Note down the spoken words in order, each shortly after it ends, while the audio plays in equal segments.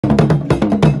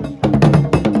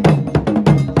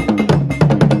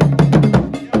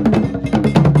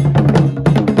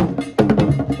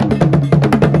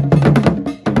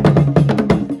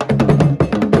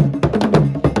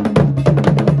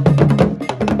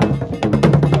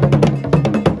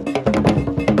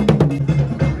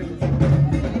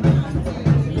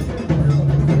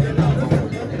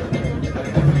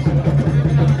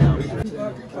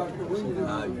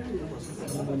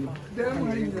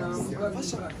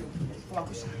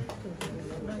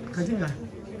Regina.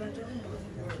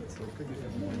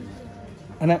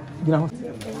 Ana gina ho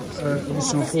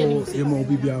so for ye mo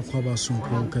bibia kwa ba so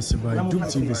ko kase ba Dub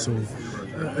TV so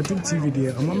Dub TV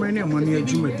de amamre ne amane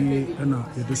adwumadi na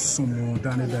ye de somo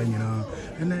dane da nyina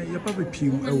ena ye pa be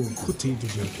pim e wo kote de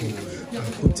ko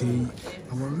kote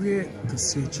aware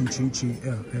kase chinchinchi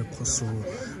koso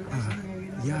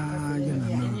ya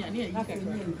na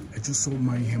ejuso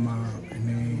man hema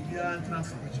ne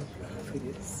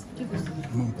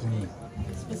Monkon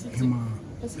hema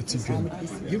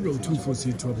Etiquette. You wrote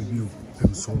 242 review,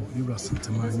 and so you were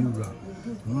Santa Maria.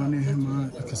 One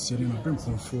hema, a Cassian, a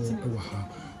brimful for Oaha,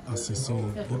 as I say,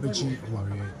 Obaji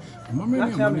warrior. Mamma,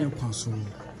 I'm a console.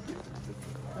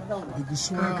 The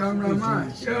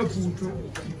cameraman, careful.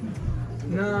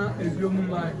 Now, if you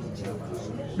mind,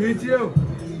 meet you.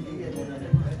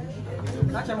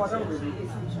 That's a matter of it.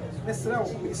 Let's say,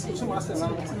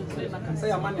 say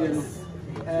a Monday.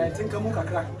 Think a muka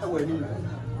crack away.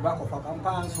 Back of a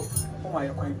campaign, so for my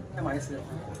coin, and myself.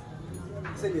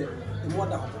 Say, the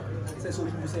mother says, so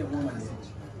you say, woman.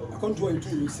 I come to a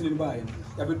 2 sitting by.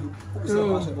 I will do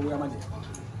money.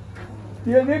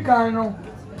 The Nicano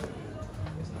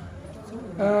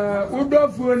Udo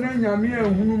for Nanya,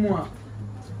 and Humua.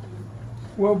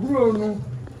 Well, Bruno,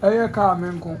 a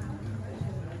carmenco.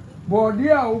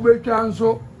 Bordia, Ube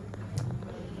Chanso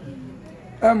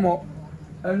Emo,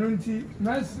 and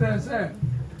Master.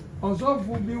 Also,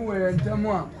 for be where and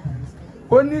Tamwa.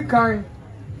 Only kind,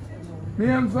 me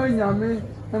and Fanyame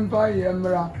and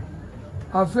Payamra.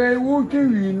 A fair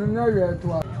walking in an area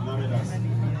to us.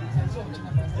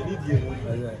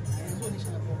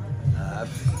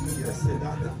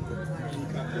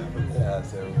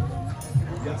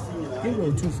 He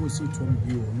wrote 242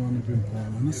 review, one of them,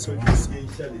 and it's so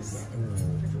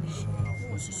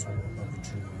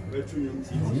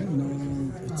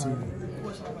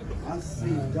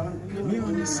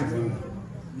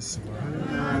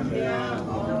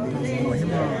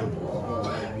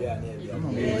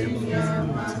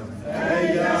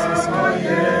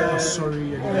sorry,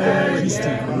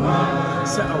 Christian.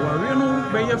 So our real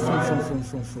way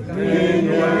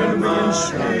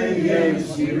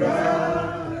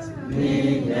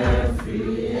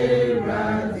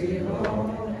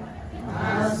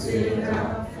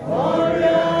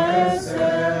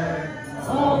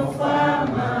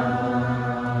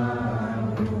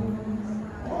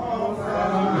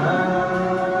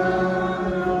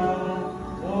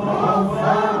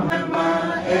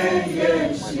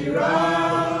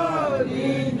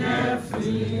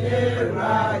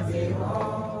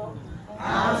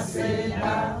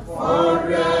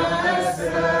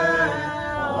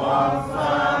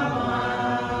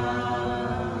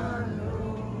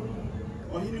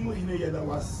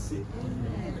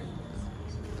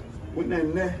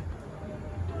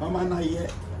Mama na ye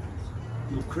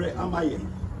you cre amaye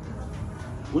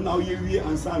when now you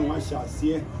and son one shall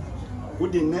see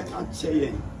would the net at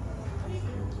chain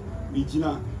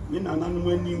Regina when an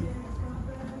unwinning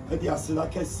at the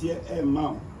Asilacassia and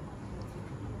mount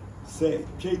say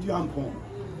trade you ampon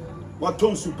what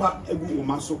ton super a good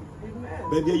muscle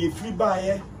baby you free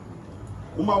by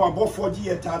Uma wa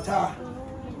 4G tata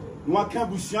no can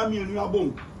bushami and your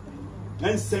bone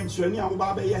and sanctuary and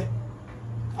babe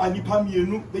Anipa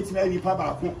mienu betina nipa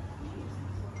baako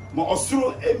ma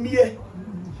osoro emie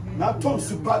na tom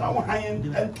supa na wo han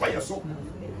entoye so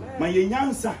ma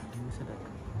yenyansa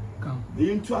na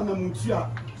yentu anamutu a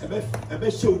ebe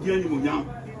hye odi animonyam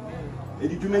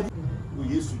edi dwumadi wo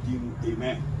Yesu din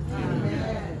amen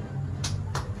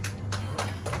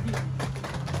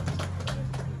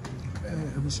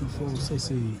for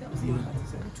say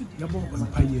yabo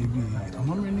empire bi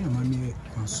amamre ne amane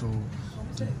kwaso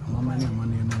amamre ne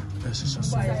amane no ehyehyɛ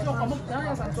so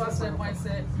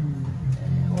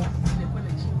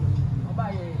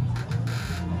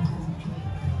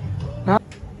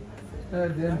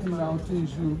then now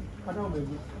things you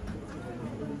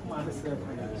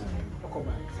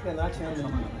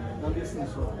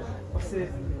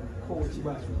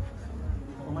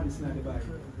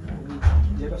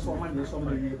That's what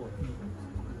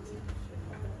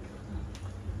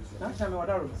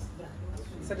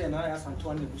I said. I asked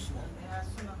Antoine the Bush.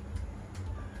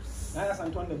 I asked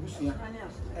Antoine the Bush.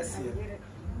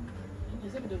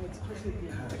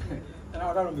 And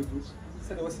I don't be good.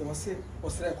 Said I was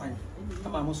there.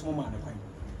 I'm a Muslim man.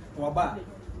 Waba,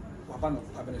 Wabano,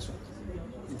 Cabernet.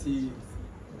 It's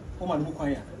woman who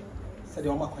quiet. Said the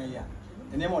Oma quiet.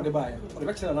 The name of the buyer, or the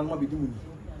lecturer, and not be doing.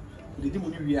 The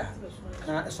demon we are.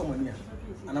 Now, someone here.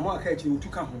 And I'm going to you to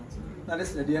come home. Now, this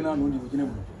is the DNA on the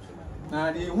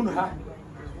now the Hunha.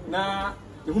 Now,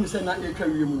 ehunu sɛ na etwa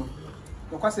wie mu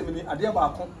no kwasɛ me ni ade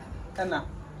baako ɛna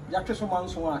ya twe so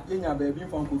manso a yenya baabi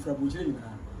mfa nkofra bo kyerɛ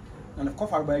nyina na ne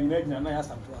kɔfa ba nyina gyina na ya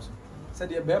santo aso sɛ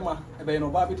de bɛma ɛbɛyɛ no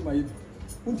ba betima yɛ bi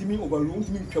untimi obaru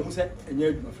untimi ntwamu sɛ ɛnya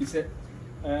adwuma fi sɛ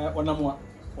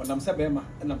onam sɛ bɛma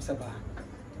ɛnam sɛ ba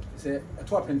sɛ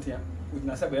ɛto apentia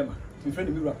ogyina sɛ bɛma mfrɛ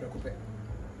ne miwura prɛko pɛ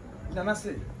na na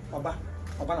sɛ ɔba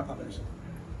na papa so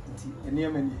nti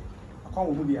ɛnea mani akwan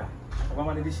wo mu dia ɔba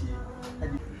ma ne de hie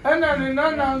adi ɛna ne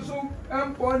nana nso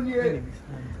ɛmpɔ nie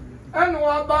ɛna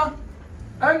waba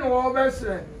ɛna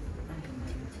wɔbɛsrɛ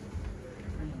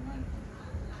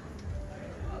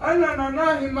ɛna nana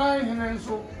ahema hene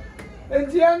nso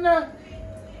enti ɛnɛ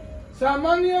sɛ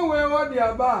amanneɛ wei wɔde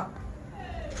aba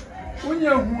a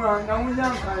wonya hu a na wonya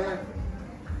nkaeɛ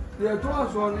deɛ to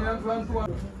asoɔ no yɛmfa ntoa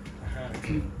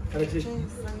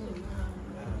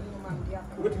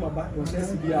What my back was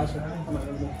SCB also. I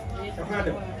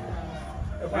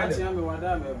am a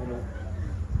madam.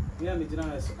 We are making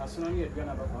a sonny at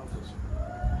Ghana about Conference.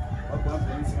 What one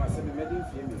place I said, Medin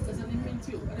Female.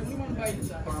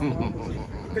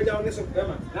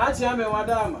 That's I am a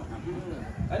madam.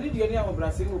 I need you near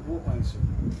Brazil book points.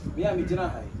 We are making a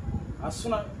high. As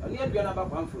soon as I near Ghana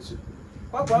about Conference.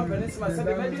 What one place I said,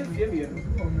 Medin Female.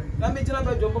 Now making up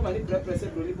a job of money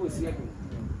represent Reliable Seattle.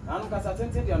 Anu kasa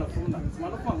tente dia no fum na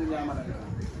mano kwa munya amana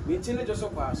me chine joso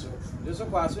kwa so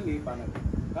ni pa na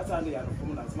kasa dia no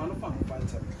fum na mano kwa mu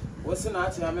panche wo se na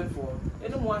achi amenfo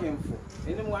ene mu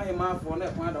ahemafo na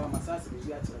ekwan da wa masase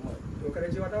bi ya kire mo o kare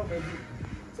ji wada o baby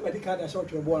se badi ka da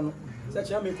short rebo no se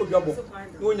chi ame ko dwabo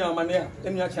no wonya amane a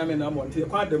enu achi ame na mo nte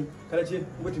kwa dam kare chi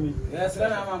ngotimi yes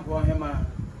na amampo hema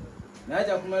na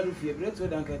aja kuma ru fie breto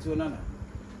dan kati onana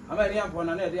ama ri ampo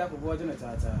na na de akobo je na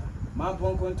tata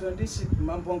Mampon 20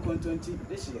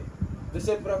 this year. The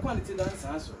same quantity dance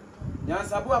also.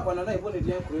 Yansabu upon a neighbor in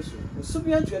the cruise.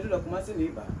 Subian to a Kumasi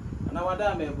neighbor, and our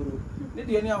dame guru. Did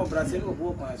any of Brazil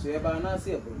walk my so about an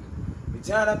answer.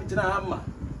 Vichana Pichana Hamma.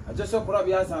 I just saw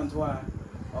Corabia Santua.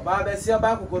 Or Barbesia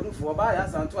Baku go do for Baya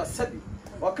Santua Sebi.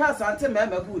 Or Cas Ante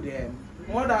Mamma good them.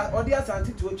 More than or dear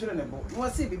Santi to a children. You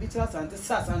see Bibitas and the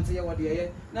Sass Ante what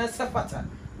dear, Nasapata.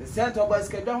 The center boys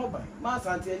get down by Mass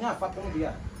Ante and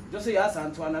Yapapia. Just say yes,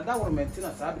 Antoine, that would maintain a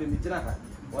sabri Mijana.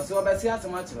 Was so best as a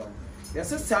matter. Your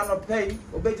sister not pay,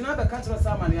 obey another catcher of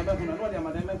some money, I'm going to know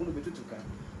Madame going to be tuka.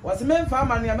 Was a man farm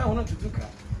money, I'm going to tuka.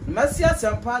 Messias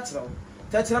and Patro.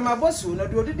 Touch my boss, no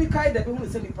do the kind that who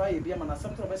send the pie, be a man,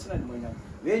 some professional money.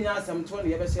 We are some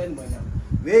 20 ever send money.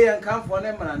 We and come for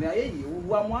them, and I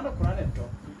who are one of Coroneto.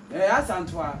 Yes,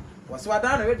 Antoine was what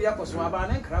done already up was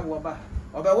Waban and Crabwaba.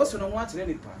 Or I was no watch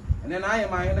any part. And then I am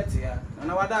my unity,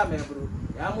 and our dame group.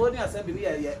 I'm only a 7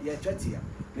 year chatty.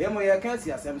 Nemo ya can't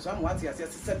see some what he has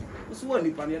said. Was one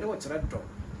nip on the watch red drop.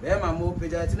 There, my more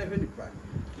pejat in a very pride.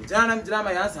 The Janam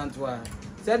Drama as Antoine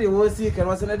said he was sick and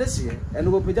was in a this year,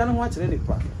 and will pejana watch any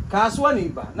part.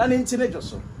 Caswaniba, none in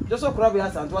Chinejoso. Just so crabby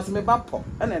as Antoine me bapo,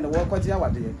 and then the walk what you are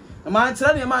dear. A man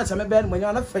telling a match I'm a bed when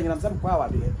you're not friend of some power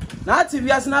dear. Not if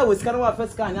you ask now with Canoa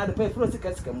first kind, I had to pay for a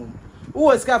ticket. Who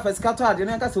was Scarface Catard,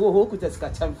 and I got who could have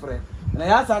scatch him friend. And I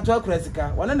asked Antoine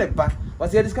Cresica, one in the back.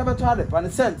 Was he discovered to have a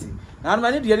centi? Now,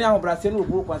 many dear Brazil will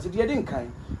book once if you didn't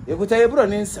kind. You could tell a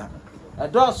brother inside. A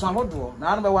door, some hot door,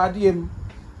 now by what DM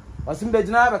was in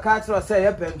Bedna, a catcher or say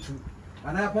a pen to.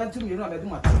 And I pen to you know,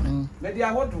 maybe a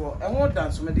hot door, and won't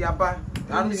dance, maybe a bar,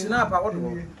 and missing up a hot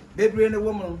door. Baby and a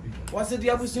woman was it the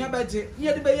Abusian Betty,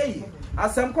 yet the bay,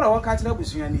 as some crowd catching up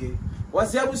with you.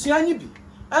 Was the Abusian be?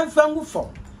 And found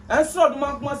for. And so the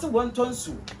monk must have 1 ton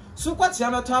sou. So what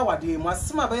Yama Tower dear must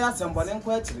some of us and one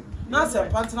inquiry. Not some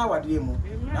partner what demo.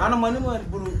 None of money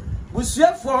blue. We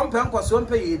share from Penco so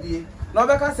pay. No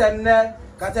because and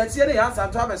Catatian answer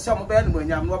to have a sum of bed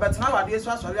when I'm not nowadays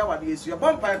was what is your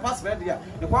bumpire pass media.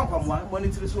 The one from one money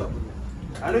to the swap.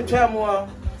 I don't tell more.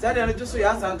 Said I just say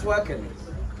answer to work.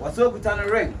 Was so good on a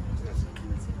ring.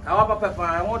 However, Papa,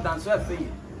 I won't dance with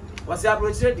you. Was the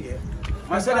average dear?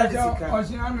 My son,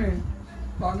 I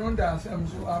Banunda Sam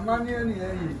so amania ni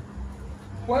eyi.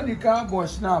 What the car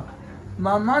was snap.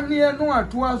 Mama ni no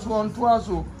atoa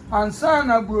so ansa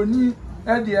na broni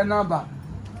e de na ba.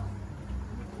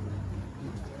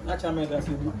 Na chama da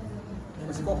se bi.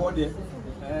 Esi kokko de.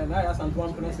 Na ya santo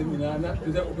am pena se mi na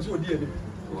te se obi odi e.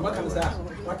 Ma kan sa,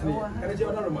 what ne? Kare je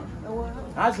odaro ma.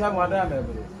 I shall madam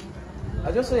every.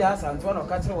 I just say as Antoine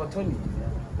catcher or Tony.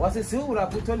 Was a silver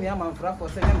put Tony a man for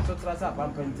second to trust up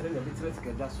and penetrate the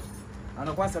literature just. And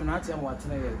of course, I'm not saying what's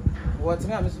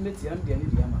me, I'm Smith, and the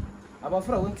Yama. About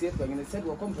for a winter, and said,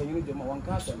 we'll accompany you to my one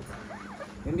castle.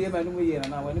 In the man we and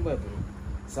now anybody.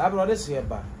 Sabro this year,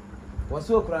 was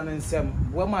so crying and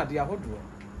Sam, well, my dear, what do?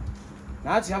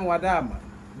 Not young Wadama.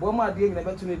 Boma de na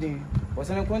betu ne din. Was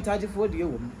an contact for the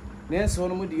woman. Then so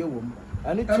no the woman.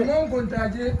 And it won't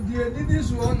contact the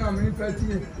this one I'm in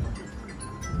petty.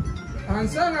 And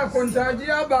son of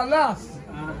contact balas.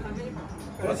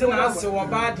 Was an so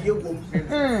about the woman.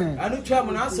 And you try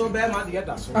when so bad my dear.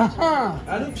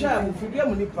 And you try with your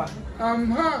munipa.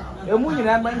 A moon and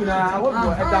I won't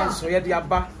go a dance so yet the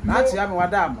abba. That's Yam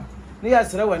Wadama. Near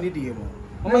Sra and Idiom.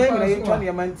 Only 20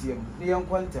 a mantium, the young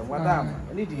quantum, Wadama,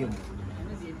 and Idiom.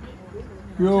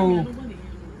 Yo.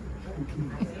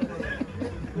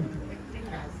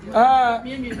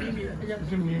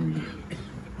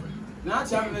 Now,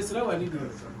 I'm a slow and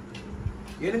idiot.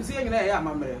 You didn't see any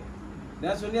mamma.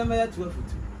 That's when you're made to a foot.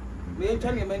 We ain't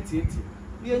telling you meant it.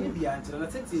 We ain't the answer, and I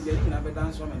said, you didn't have a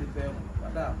dance from any pair.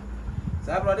 Madame.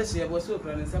 So I brought this year was so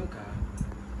planning some car.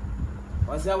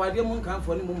 Was there why the moon come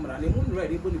for the moon and the moon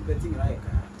ready to be petting like a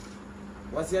car?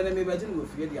 Was the enemy betting with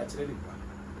fear the actually?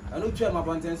 I know try my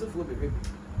contents of baby.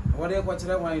 What they watch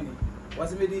the whining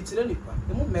was made each little nipper.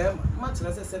 The moon, much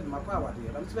as I said, my power,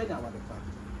 dear. I'm spending our part.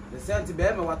 The Santi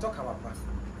Bear, what talk about part.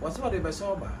 Was what they were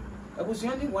sober. I was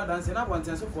only one dance and I want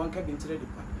to one cabin to the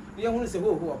nipper. The young one is a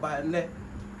who are by a net.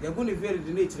 You're going to vary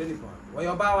the nature nipper. Why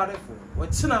you're bow for?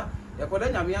 What sinner? You're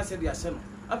going to me, I said, yes, son.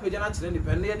 Up with your natural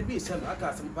nipper near the beast, son. I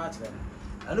got some parts there.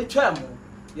 And the charm,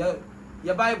 your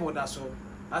Bible, that's all.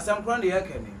 As I'm crying the air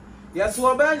yes,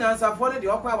 so bad as I followed the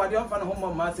opera by the orphan home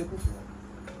of Master Kufu.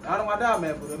 I don't want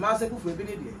to the Master Kufu be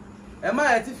needed. Am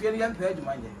I at if you paid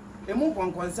money? A move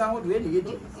on concern with any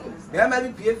idiot. There may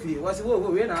be PFE was a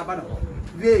woe in our banner.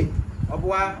 Yea, of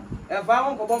why, if I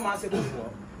won't go Master Kufu.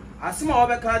 I see my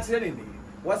other cards anything.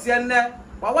 Was the end there?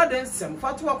 What then some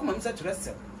fat to walk on such a rest?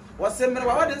 Was similar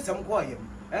what then some quiet?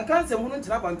 And can't say wouldn't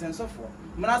have on ten so forth.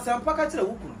 Manasa Packet to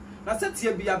Wuku. Now set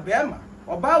here be a Bama.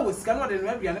 Or bow with cannot and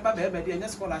never be a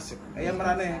scholarship. I am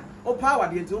running. Oh, power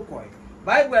the two coy.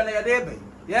 By when they are there.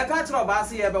 Ye can't rob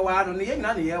us here, but one on the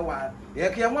young year while. Ye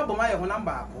can't want my own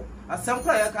number. As some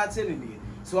cry a cat in me.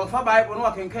 So if I buy one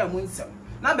walk and come with some.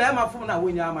 Now bear my phone now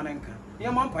when you're mananka.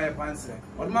 Your mom pie panser.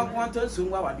 Or my quantum soon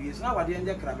nowadays. Now I didn't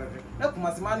get crabber. Look,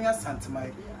 Masmania Santa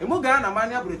Mai. A Mugana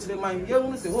mania bridge to my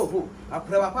young say, oh, I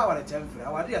pray a power at Chamfer.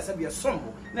 Our dear said be a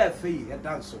sombo, never fee a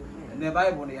dance. And the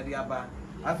Bible near the Abba.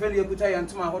 I feel you put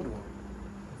into my hot door.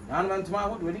 I went to my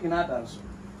hot wedding in Adams.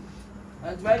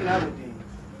 And to my nowadays.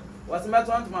 What's the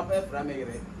matter on my pet from me?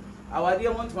 Our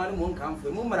dear one to my moon come for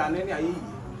Mumma and any.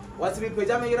 What's the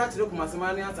pajama you have to look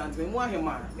Massamania and me want him,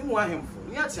 you want him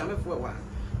for yet for a while.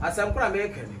 As I'm quite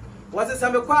making. Was a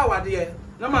summer power, dear?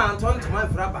 No man turned to my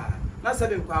frabba. Not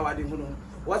 7 power the moon.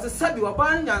 Was a sabi or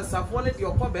buying and saffroned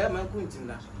your poor bear man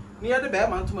quintina. Near the bear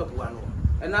man to my puano.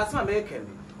 And that's my making.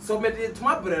 So made it to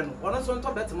my brain, one of some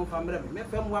top better family,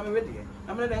 make them one ready.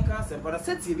 I'm not in cancer, but I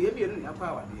said to you, in your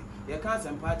power, dear. Your cancer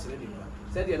and party ready.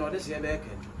 Said you know this year back.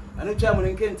 And the chairman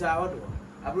in Kent Tower.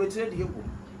 I brought you the woman.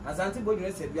 As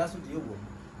Antibody said, yes, with you.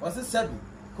 Was it said?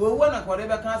 Who won a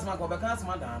whatever cancer, or cancer,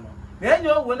 madame. Then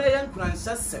you when a young crunch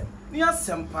said, near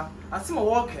Sempa, as him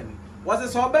walking. Was it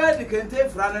so bad you can take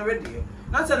for an already?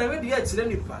 Not an already yet,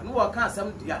 Chilenipa, no, I can't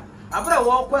some dear. I better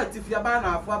walk quite if you're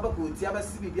bound for a book, you have a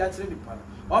CB Chilenipa.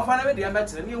 Or find a dear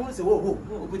match, and you won't say, oh,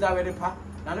 with our ready pa,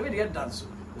 and already had done so.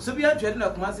 So be a dreading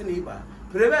of Massy Niba.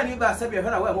 Prevent Niba said you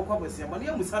heard away with him, when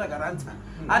you was a garanta.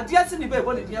 I just in the bed,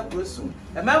 what did you pursue?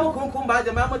 A mamma come by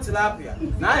the mamma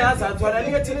tilapia. Now I answer to an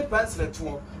idea till pencil at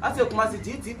 2. I took Massy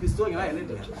GT pistol in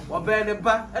India, or bear the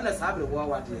back and a sabre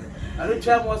war. And the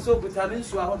charm was so put an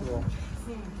into our door.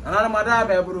 Another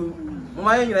madame,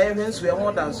 my English, we are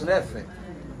more than so effect.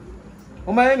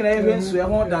 My English, we are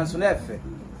more than so effect.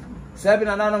 7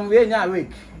 and another way in a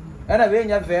week. And a way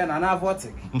in a van and a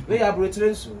vortic. We are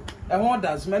British. And one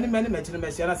does many metal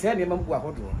machines. I said, you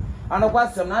know, and of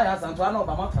what some I asked Antoine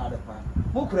Obama father.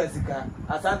 Mukresica,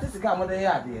 as Antica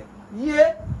Modea, dear.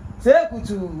 Yea, say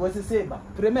to was a saber,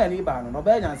 Premier Iban, or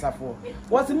Bayan Safo.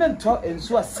 What's the men talk and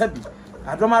so a sabi?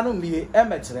 I don't know me,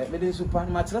 amateur, made super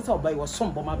much less by was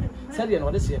some bomb. Said you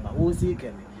know this year, who is he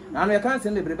can. And I can't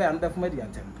send the Brebe and the Media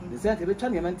attempt. The sent a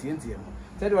return your TNT.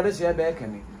 Said what is your back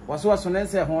and was so as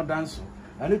say horn dance.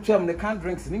 And the term the can't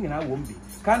drinks in our womb be.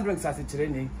 Can't drinks as a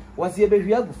training was here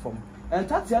baby from. And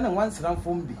Tatiana once ran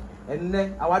from be. And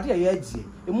then our dear Yaji,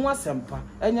 a more semper,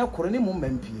 and your corony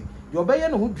moment pee. Your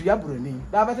bayan who diabroni,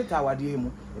 Babette Tower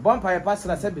demo, a vampire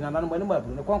pastor said in an animal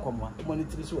in the Concom,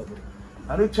 monetary sweat.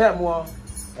 And the chair more,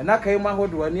 and I came my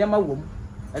hood near my womb,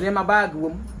 and near my bag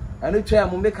womb, and the chair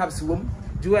will make up womb,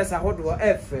 do as a hot or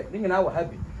F, in our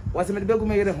habit. Was a medical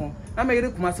made at home. I made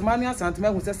it Masmania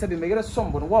Santman who said, make a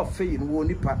somebody war fee in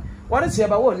Wonipa. What is here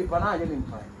about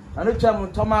Wonipa? And the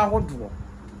chairman Thomas Hodro.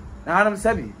 na hanum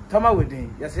sabi toma wedin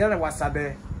yes ye na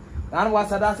wasabe na hanum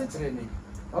wasada se kire ni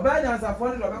oba nya nsa fo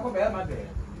ni oba ko be ma de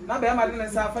na be ma de ne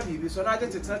sa fa bibi so na je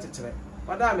tetere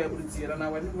wada ma eburu tie na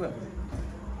wani bu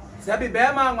sabi be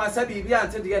ma nwasa bibi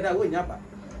ante de da wo nya ba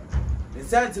e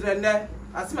se tire ne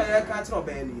asema ye ka tire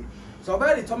oba ni so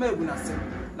oba ri toma egu na se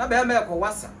na be ma ko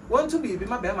wasa won to bibi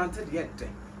ma be ma ante de de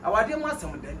awade mu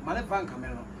asem de ma ne fa nka me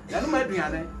no ya no ma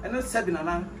aduane ene sabi na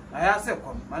na aya se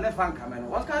kom ma ne fa nka me no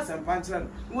won ka se mpa ntire no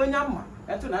wonya ma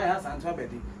eto na aya santo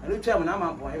abedi anu twa mu na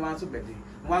ma mpo he ma so bedi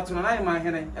mo atono na ma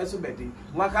hene eso bedi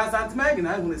mo ka santma gi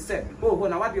na hu ne se ho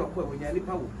na wade okwa wonya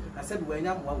nipa wo na sabi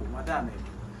wonya mo wo madam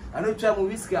anu twa mu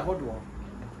whisky ahodo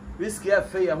whisky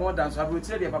afa ya mo dan so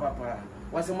abotire de papa pa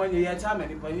wase mo nye ya cha ma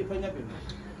nipa nya be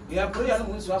ya pro ya no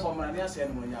mu nso afọ mara ne ase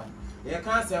no wonya ya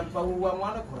ka se mpa wo wa mo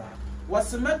anokora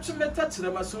wase metwe metatire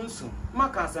masonso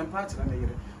maka se mpa tire na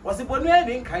yire wase bonu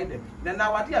eni nkai de na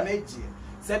wade ya meji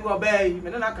sabi obai me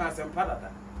na ka se mpa dada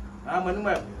amanu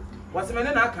ma wase me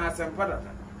na ka se mpa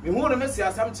dada me hu no me si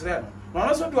asam kire no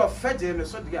no so do ofeje me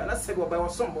so dia na sabi obai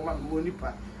wasombo ma mo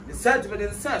nipa the said me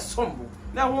den say sombo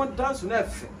na ho dance na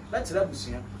efe na kire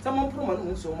busua samo mpro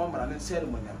no nso mo mara na share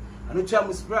mo nya anu tua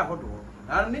mu spray ahodo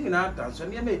na ni nyina dance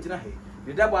ne ma ejina he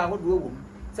de dabo ahodo wo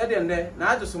said ne na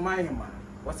ajuso man hima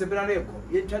wase bra na eko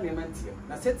ye twa ne mantie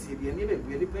na seti bia ne be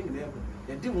bia ni pa nyina eko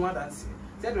ye di mu dance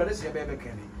said do se be be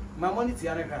kene ma moniti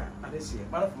ya ne ka adese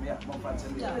mara fun ya mo fa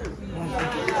ntemi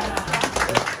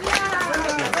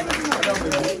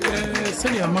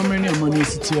sɛdeɛ amammerɛ ne amane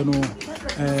asitie no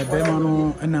bɛrima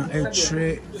no ɛna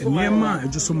ɛkyerɛ nneɛma a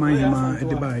ɛdwo so man hema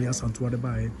ɛde baeɛ asantoa de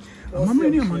baeɛ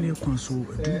amammerɛ ne amane kwan so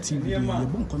adum tv deɛ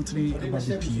yɛbɔ nkɔntere aba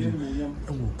bɛpie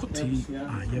ɛwɔ kote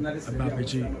a yɛba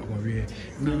bɛgye awareɛ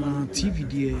na tv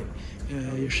deɛ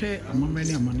yɛhwɛ amammerɛ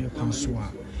ne amane kwan so a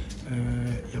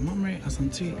yamamre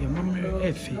asante yamamre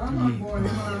efe ye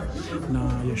na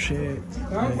yehwe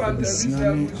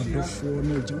abisiane adofo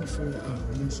na ejamfo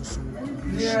a nsoso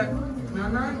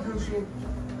nana duso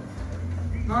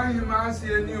na hima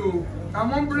sie ni o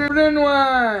amombre no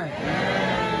a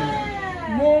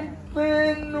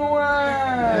mompe no a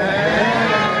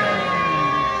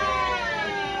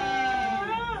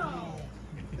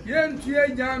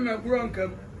yentie jama bronka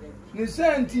ni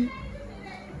senti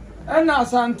ana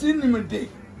asante nimde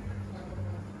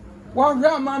wahwe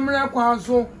amamre kwa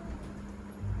so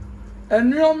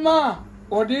enuoma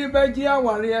odi beji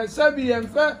aware sabi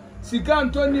enfe sika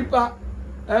nto nipa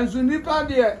ensu nipa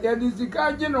de ye di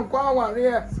sika je no kwa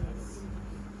aware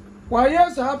waye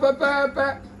sa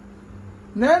pepepe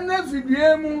na na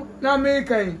fidie mu na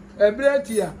mekan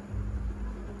ebretia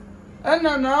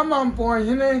ena na amampo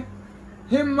hene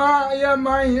hima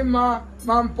ya hima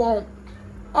mampon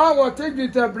awo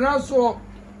tejita braso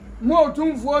mo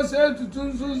tunfo se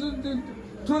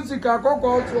tunsika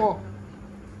kokko so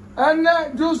ene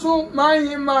jusu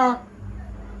mahima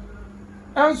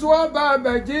enso aba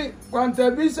baji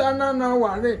kwantabisa na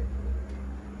ware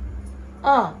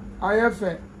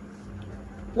ayefe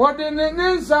wodene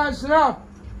ninsa snap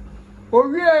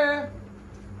owie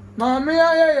maame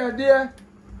aye de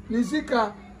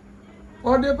nisika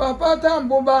ode papa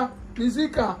tamboba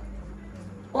nisika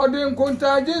ode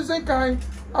nkontaji sekan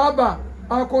aba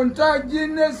akontaji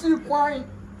nesi kwan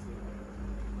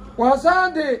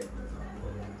wasade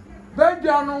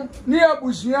bejanu ni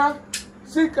abusia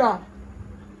sika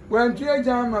wentie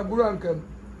jama burankam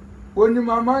woni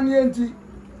mama ni enti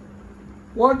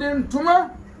wode ntuma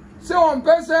se on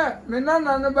pese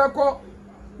menana ne beko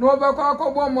no beko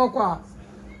akobo mokwa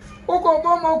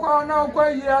ukobo mokwa na okwa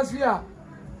yi asia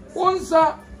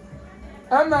unsa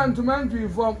amantuma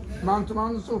inform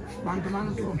mantuma so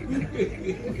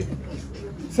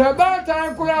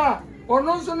sabata kura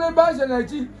onunso ne ba je na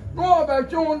chi no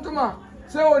obetwe ntuma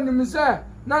se onim se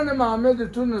na ne ma me de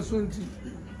to ne sunti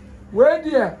we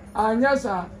die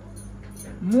anyasa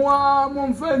mua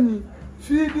mumfani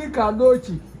fidi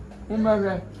kadochi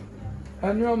umere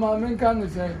enu ma me kan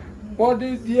se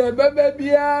body die bebe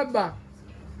bia ba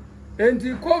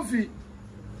enti coffee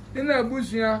ina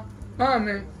busia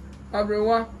mame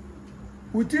abrewa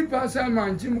utipa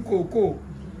samanchim koko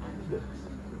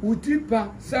utipa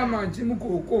samanchim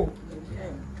koko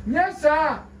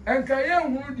nyesa enkaye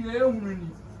hu die ehunu ni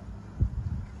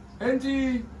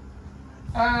enti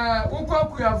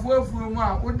ukwaku ya fuefu mu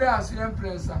a woda ase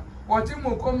empressa oti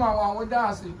mo koma wa woda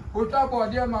ase otabo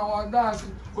de ma wa woda ase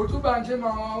otuba nche ma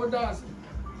wa woda ase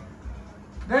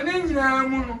deni nyina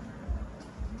mu no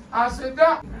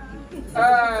aseda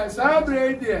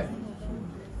sabre die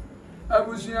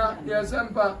abusia ya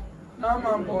sempa na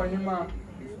mampo hima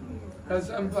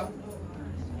sempa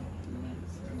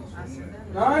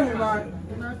na hima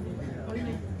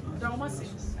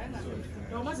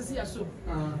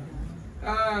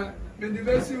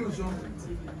Medivesi uso.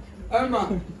 Emma.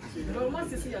 Roma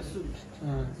sisi ya so.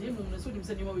 Ye mu na so dim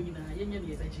se ni wa wi na ye nya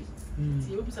ni etachi.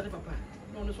 Ti e bu sa de papa.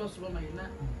 No no so so ma ye na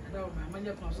ada o ma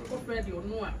manya kwa so ko fe de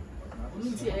onu a.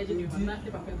 Onu ti e je ni na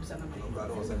de papa bu sa na ma.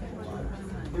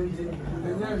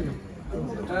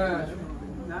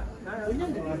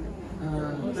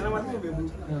 Na wa te be bu.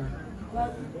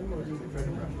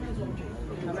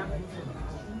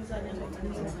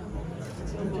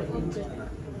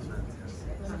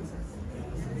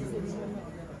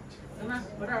 Na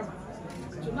whatever.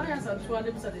 So now as I'm sure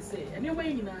they say,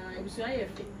 anyway, you know, I was I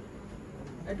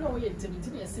don't wait till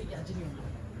you say, I didn't.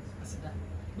 I said that.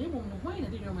 Name of why I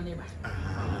didn't know my neighbor.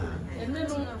 And then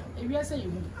if you say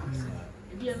you,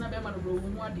 if you are not a man of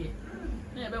one day,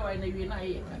 never why you and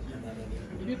I.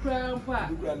 If you cry, if you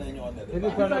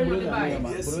cry,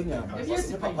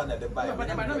 yes, Papa,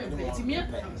 it's me.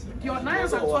 You're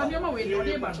nice and so on your way, your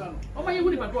neighbor. Oh, my, you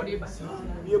would have got neighbor.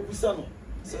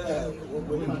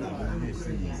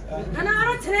 And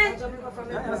I trade.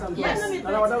 Yes,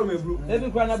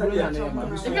 Every corner and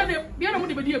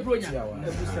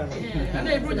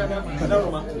they brought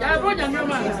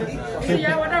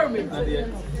yeah, whatever me.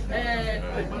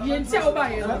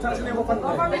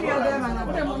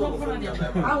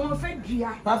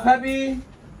 Papa B.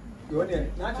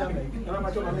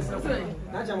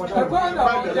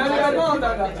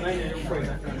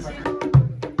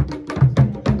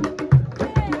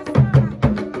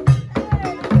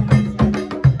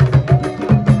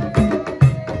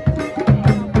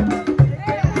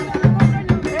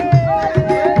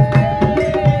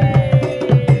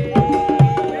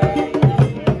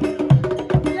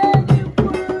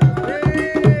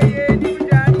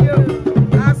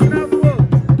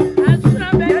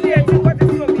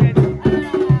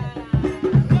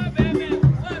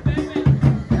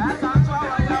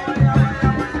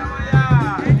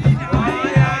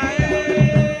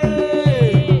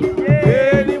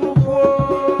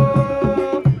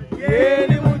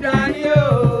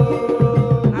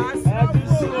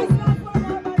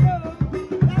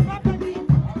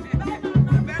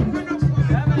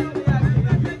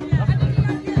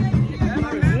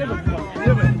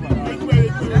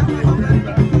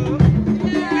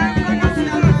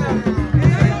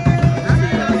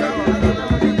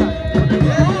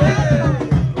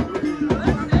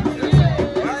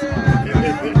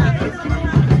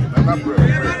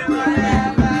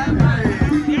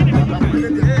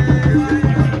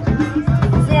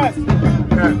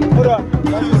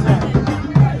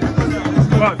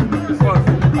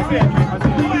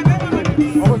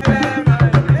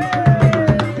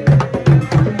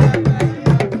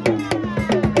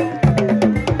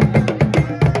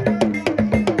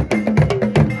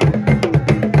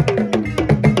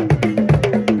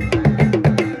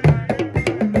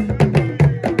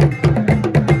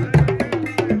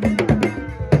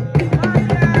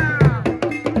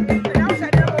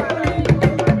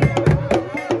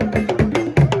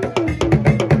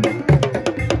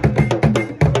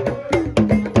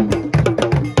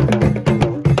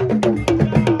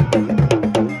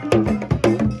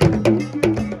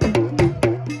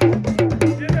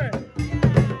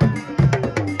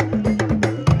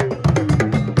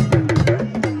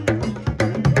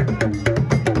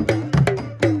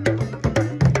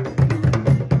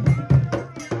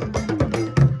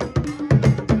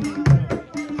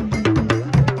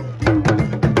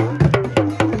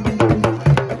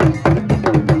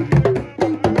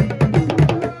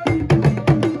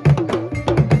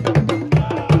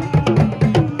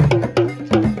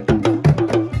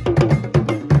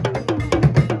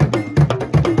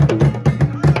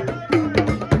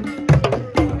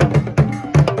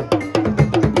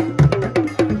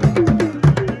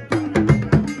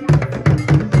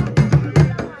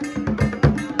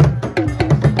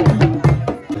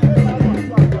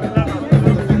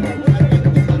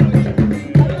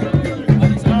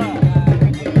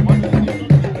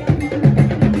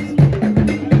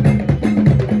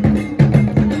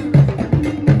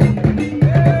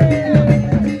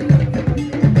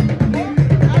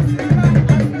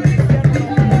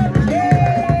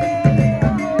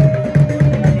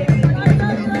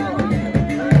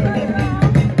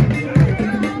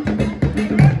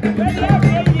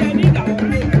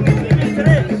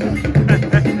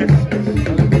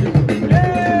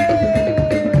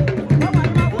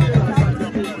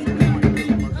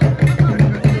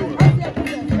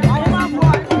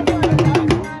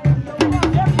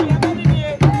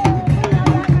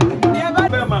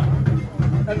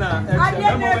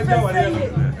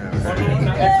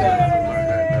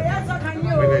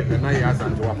 Na ya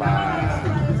santo wa pa.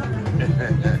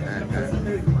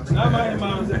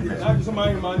 just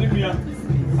my man in here.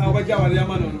 I was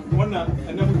Yaman, one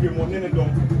and never be more than a dog,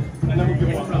 and never be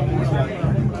more.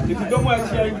 If you don't want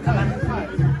to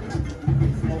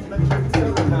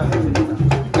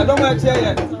I don't want to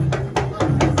yet.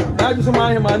 I just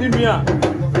my man in here.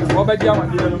 Or by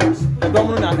Yaman, the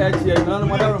dominant edge here, none of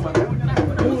whatever.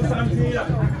 Santia,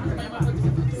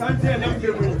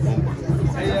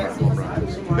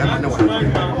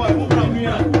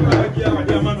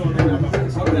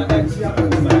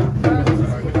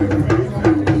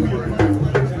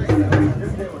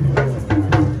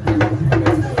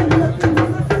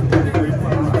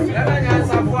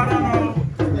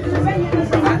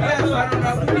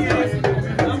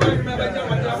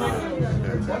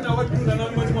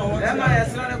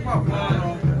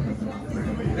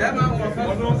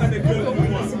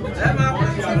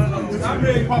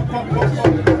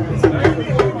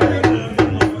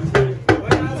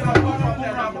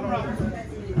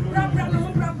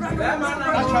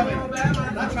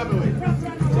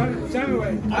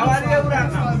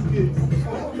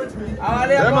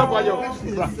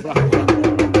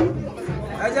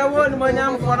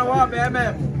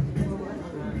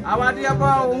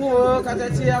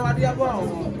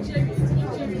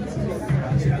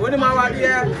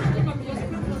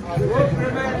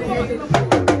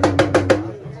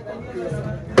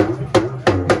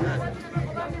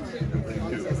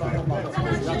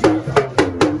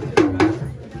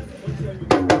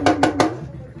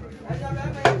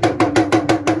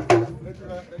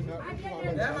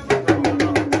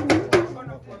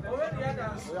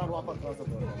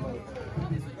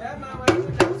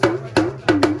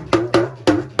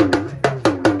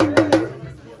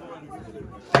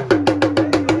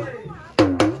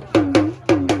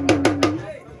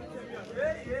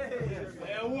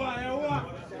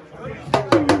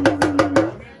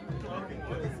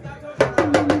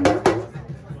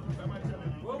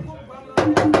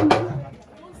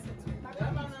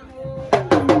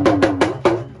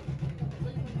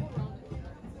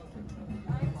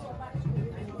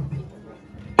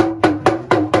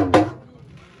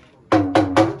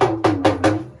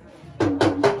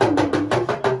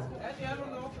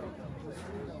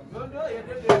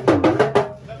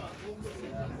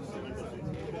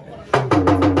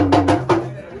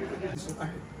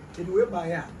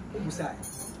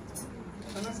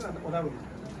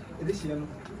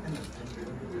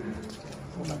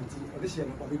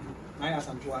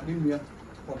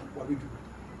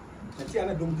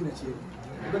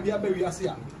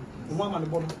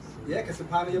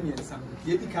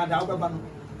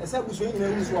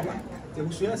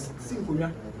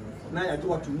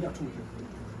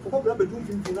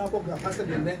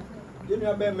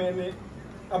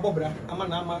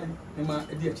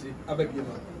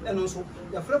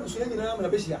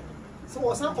 so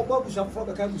was not for Bobusha for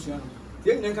the Cabusian.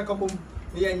 The young Kakabum,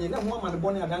 the young woman,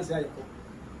 Bonnie, and Dancy.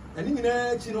 And in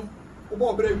a chino,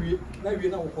 Bob Brevy, maybe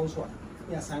now also.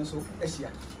 Yes, I'm so, Asia.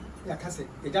 Yeah, Cassie,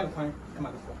 a young pine, a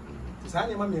man.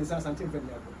 Signing Mammy and something from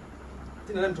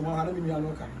the Tinam to Mahana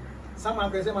Mianoka. Some are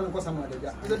present and cause some other. Is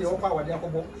the Opa, the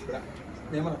Akobo,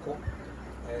 Nemanako,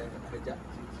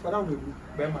 but I will be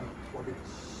Berman for it.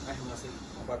 I must say,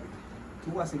 about it.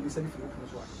 Two was in the same field,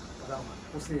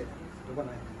 who say it.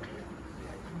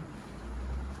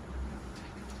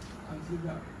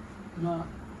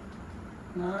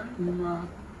 Na nima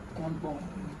konpon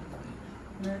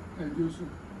ne ejosu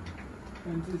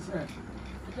enti se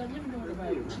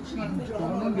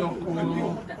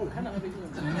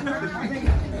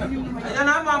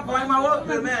na ma boy ma wo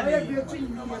pe me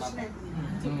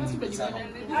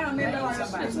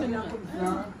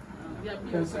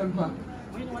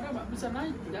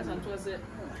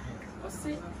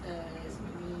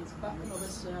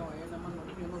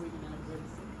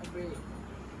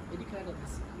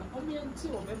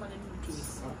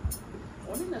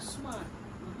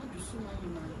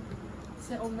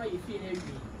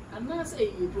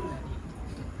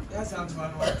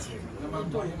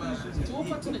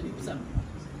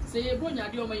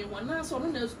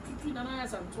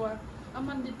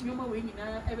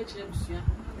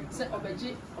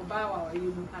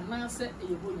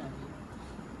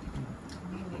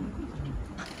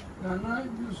Nana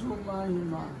Yusu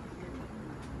Mahima.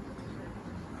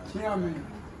 Tiame.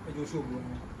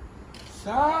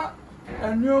 Sa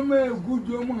enyome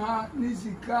gudom ha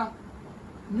nisika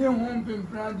ni hom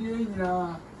pemprade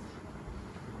nyina.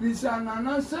 Lisa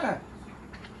nana se.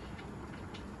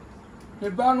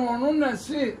 Eba no ono na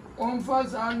se onfa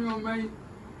sa nyome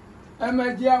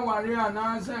emeji aware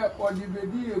ana se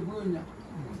odibedi egunya.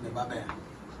 Ne babe.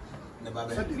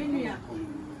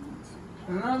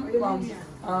 Nana bam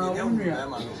unia.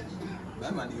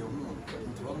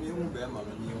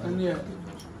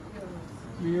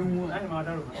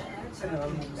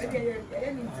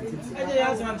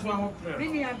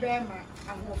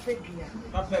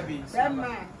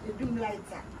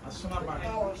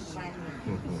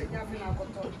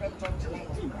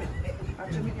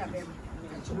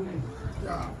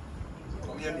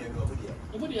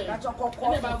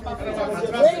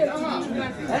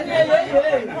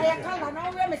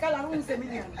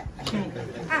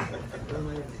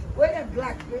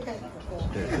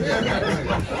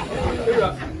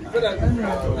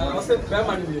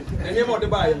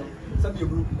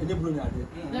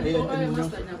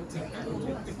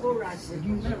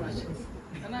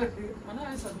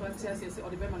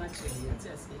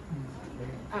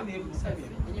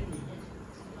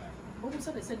 What was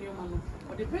I said, your man?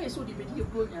 Or the prayer so the video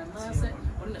going and I said,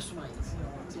 on the smile.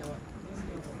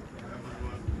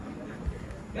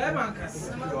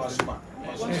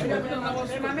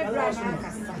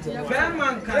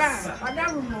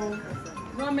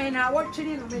 No man, I watch it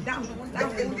in me down.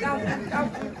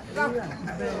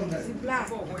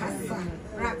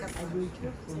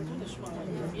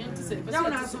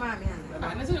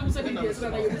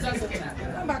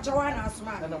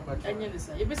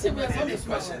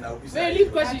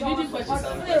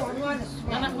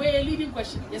 Leading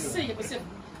question. Yes, say you say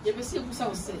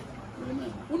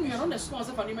when you are on the small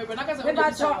stuff, and you remember, like I said,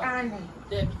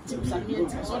 the tips and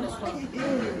meals on the small.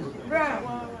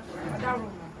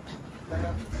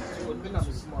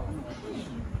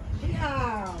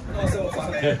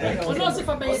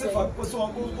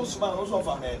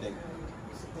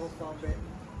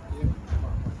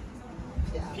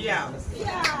 Yeah.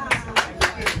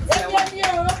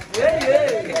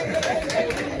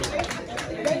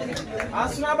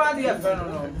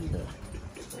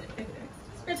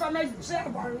 If I make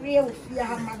job a real fear,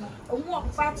 man, a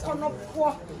walk back on a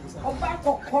poor or back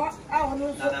or caught, I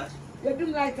don't know. You do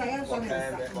like I am on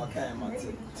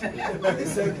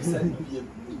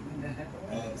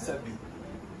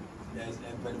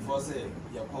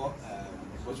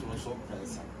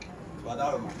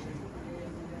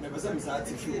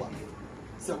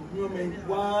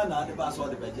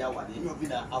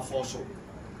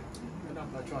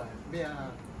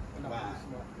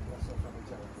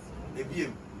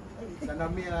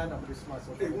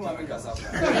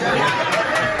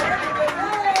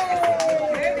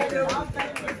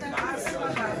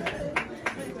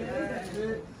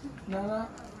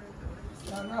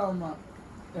Nana,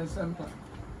 yes, something.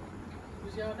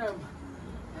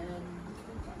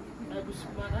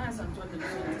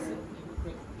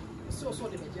 So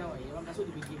the Jawa, I saw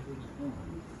the beginning.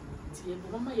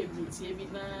 Mama, you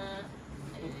meet na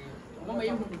Mama,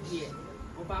 you would hear.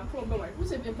 About problem, who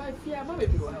said the 5 year Mamma?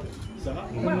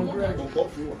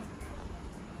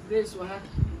 Grace were her.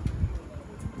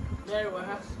 There were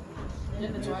her.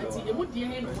 Then the Twilight, you would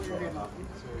hear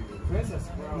Princess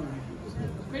Crown.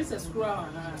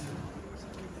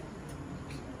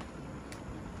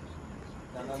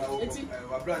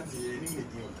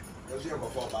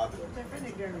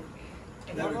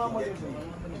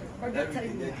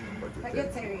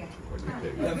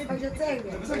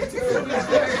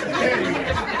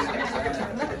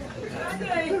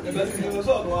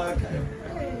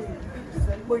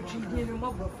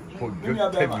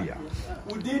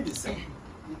 We did the same.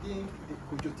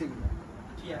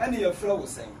 And your flow was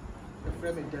saying, the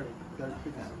friend Derick.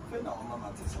 no,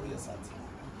 Mamma, so yes,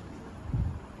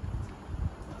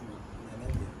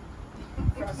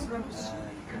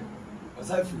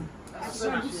 was I free?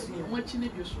 Much in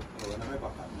it, you should.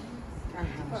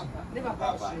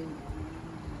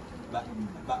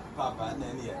 Papa, and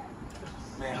then here.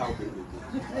 May how big it is.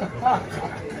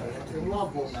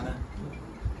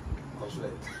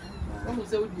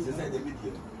 The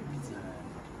video.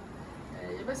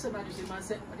 The best of my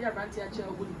said, the advantage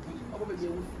wouldn't be over the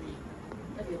wood free.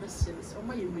 And the best service, or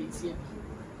my rates here.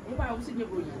 I was in your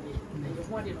room, and you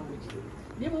wanted on which you.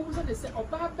 Never was on the set of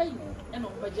Barbay and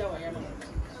of Bajawa.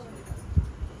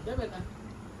 Devana.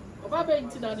 Of Barbay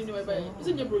into that in your bay,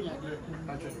 isn't your room?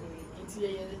 It's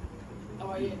here.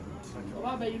 Our year. Of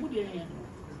Barbay, you would hear him.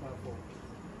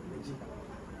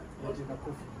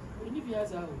 If he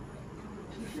has out.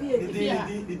 You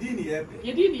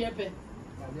didn't happen.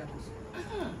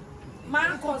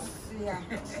 Marcos, yeah.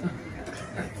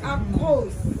 Of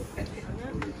course.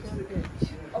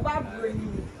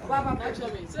 Baba,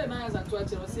 actually, say now as a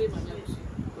 20 or say, my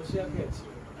young.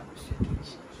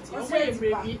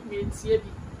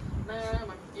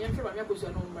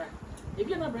 If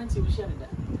you're not brand, you share that.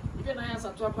 If you're not as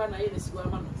a top, I is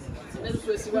one.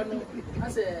 I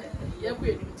say, yeah,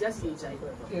 we just each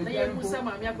other. Some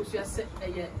of my say,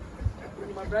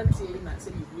 ni ma branti e na se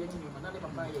bibi ani ma na de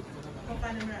papa ye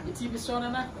e ti bi so na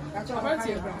na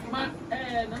branti ma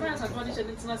na na sa to de she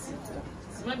tina si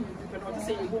ma mi bi pe no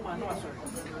say e go ma no aso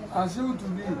asu to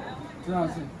be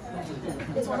transi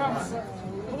it's what I'm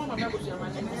come on ma go share ma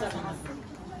ni sa na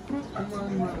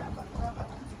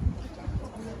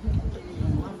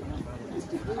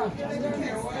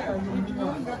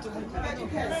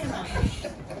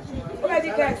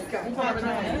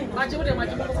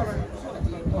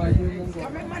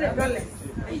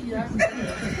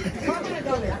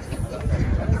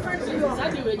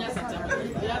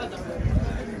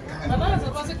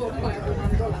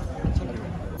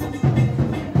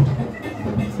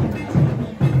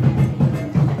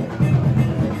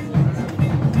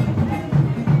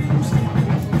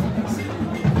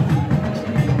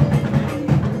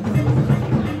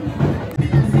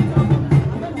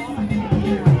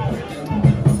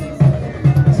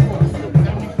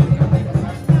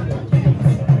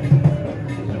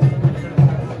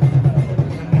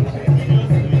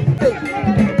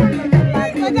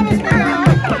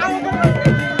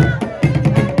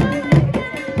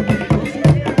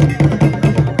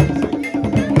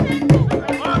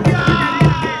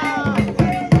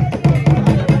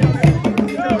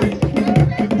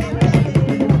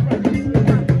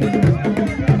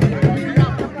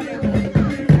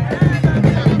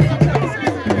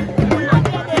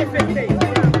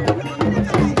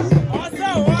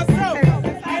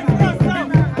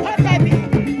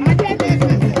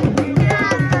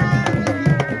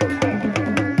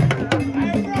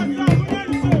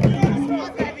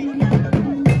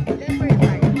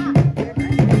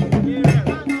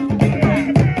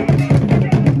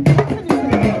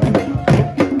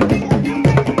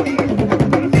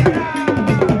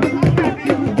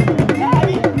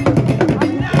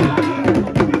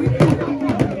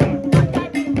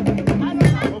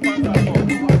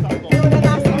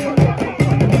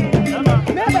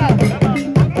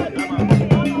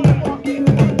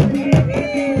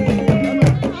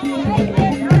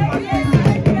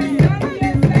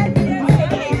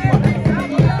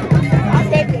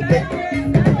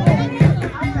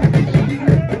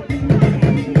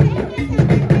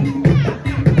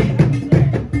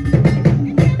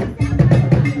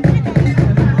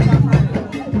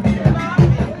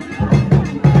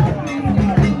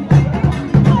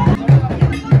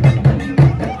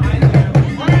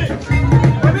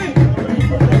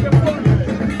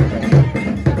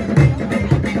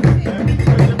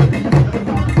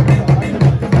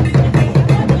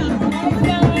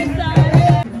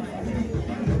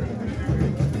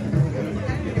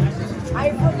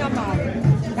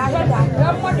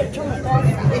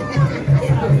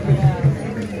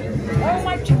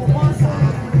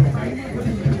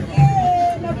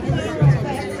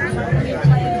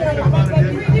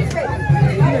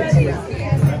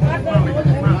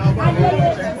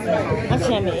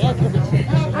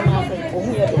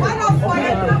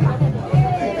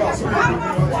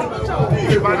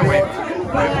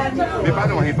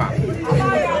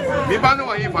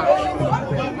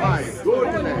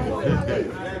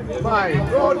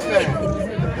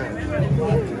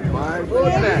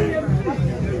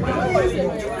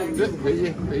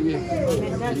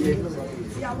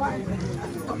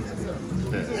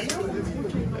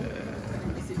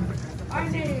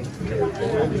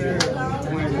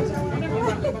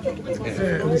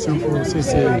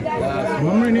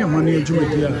Mamre ni amane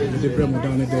adwumadi a de brɛ mu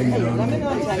dan ne dan nyinaa no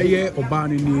ɛyɛ ɔbaa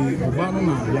ne ni ɔbaa no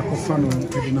na yakɔfa no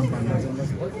de namba no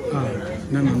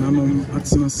na nananom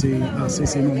atena se a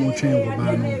sese no mo twɛn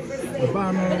ɔbaa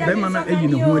no bɛma na ayi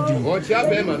ne ho adi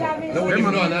bɛma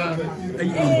na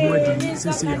ayi ne ho adi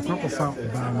sese yakɔfa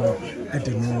ɔbaa no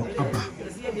de no aba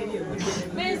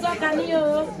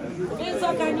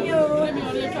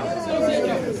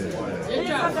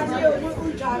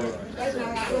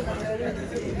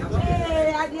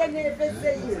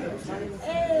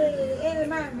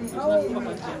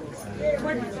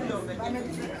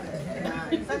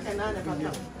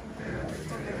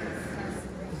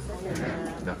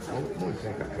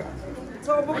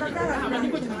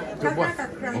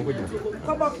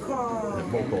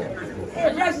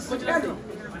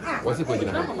What's it called?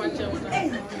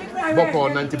 Boko,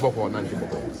 nanti boko.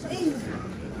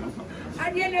 I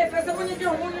didn't know if I want to do.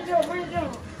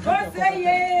 Go say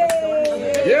yay!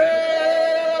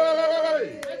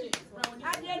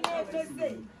 I didn't know if I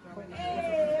say.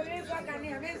 Hey, where's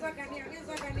Wakania?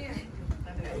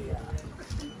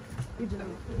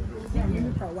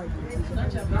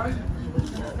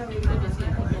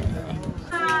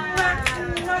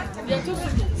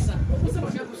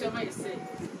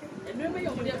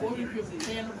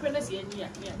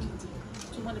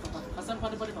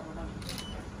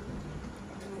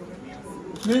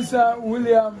 Mr.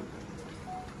 William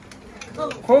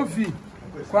Kofi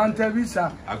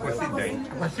Quantabisa. I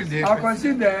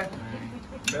consider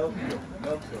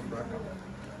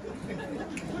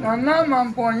Nana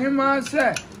Mampohima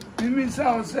say,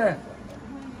 Mimisa say.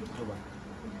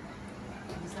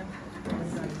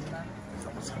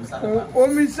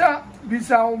 Omisa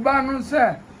bisa ubano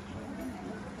say.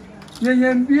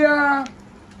 Yembia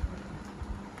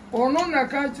ono na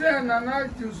kache Nana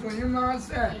Jusuhima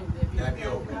say.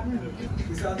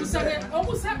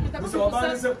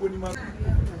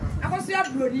 Akosia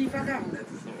brodi kaka.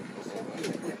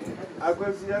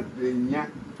 Akosia benya.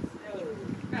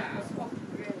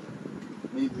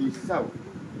 Ni bisaw.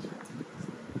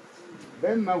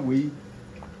 Bema we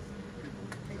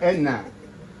ena.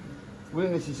 We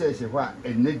ne shisha hwa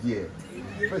enedie.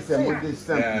 Pese mo de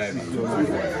stamp sisi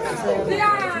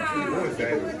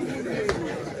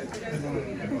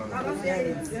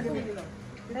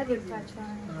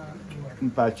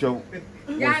Mpacho.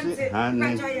 Yanti,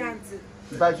 Mpacho yanti.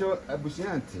 Mpacho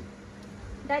abusianti.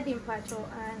 Daddy Mpacho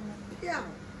and Yeah.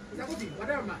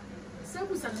 Whatever.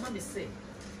 Sabu Sanma me say.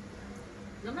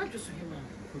 Nana just him.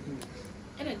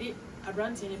 And I did a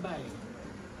brandy in a buy.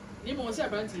 Name was a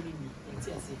brandy in me. And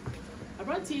say, a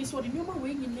brandy is what the new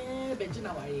wing in there,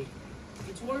 Regina.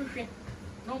 It's worth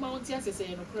no mountain,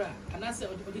 say, no cry. And I said,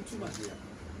 what did too much.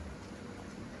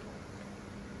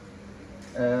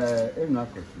 Not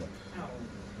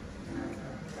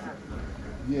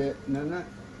yeah, Nana,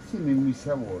 see me, Miss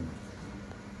Howard.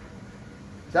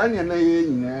 Daniel,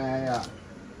 na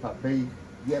Papa,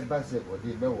 yeah, Bassett, or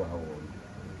the Bewa.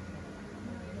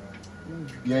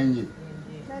 Yanny.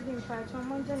 Daddy Mpacho,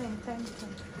 Monjan and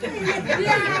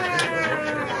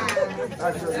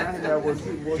Actually, I was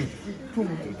two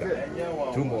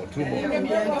more.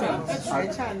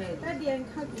 Daddy and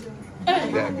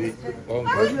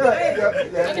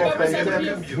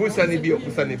Who's Daddy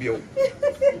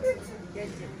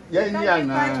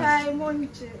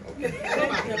Monche.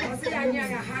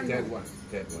 That one.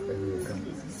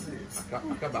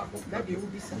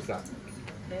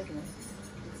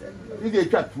 You get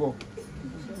trapped for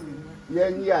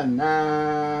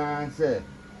Yana said,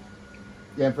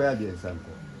 yeah, for the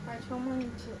sample. Mpacho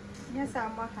Monche. Yes,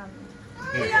 I'm Mohammed.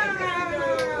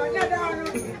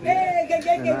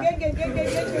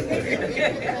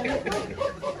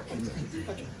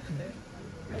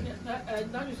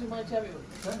 Now you see my champion.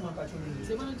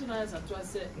 Seven to nice and to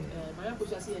us, my uncle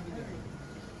shall see anything.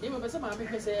 You will some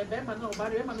say, Bama, no,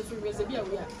 but I'm not sure we are.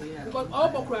 Because all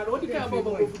Bokra, only care about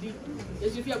Bobudi,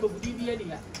 as if you have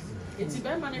Bobudi. It's a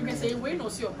Bama and say, wait, no,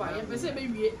 see your pie, and say,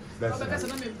 maybe, because I'm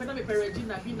a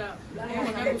Regina, Pina,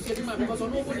 because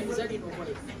nobody is any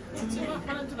nobody. It's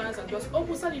not to nice and just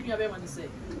almost any Bama say.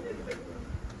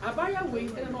 I buy a way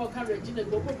and all can Regina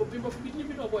go for people who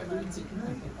didn't know what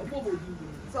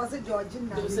So I said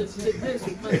Georgina.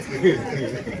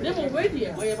 Never wait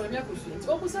here, where my Yakushi. It's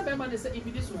almost a man is if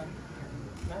this one.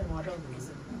 I don't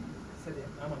said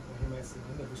I'm for him as in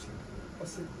the bush. Or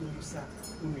said, you sat,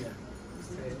 Umia.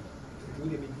 Said, we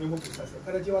didn't know what to say.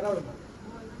 But you are out of it.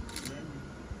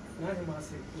 Now he must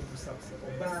say, you sat,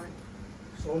 or buy.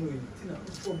 So only Tina,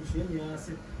 for Bushia,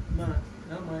 said, Ma,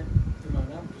 now my man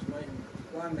is my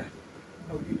wonder.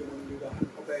 How do you want to do that?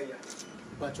 Obey ya.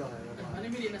 But you are. I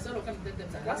mean, that's all come to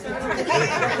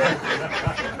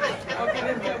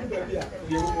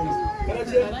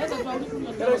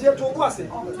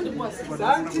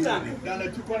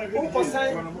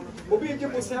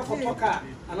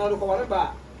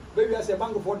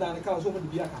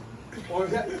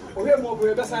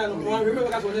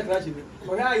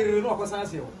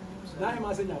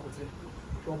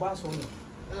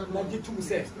na di tu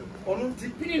se onu ti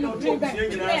pini no to tie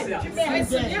nyina se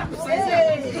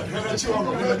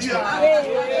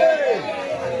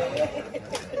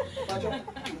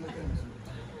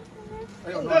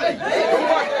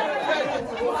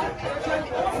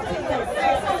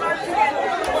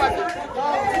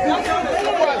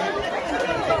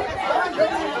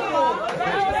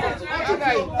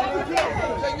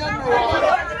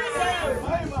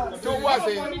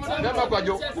Never got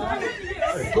you.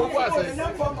 Don't was it?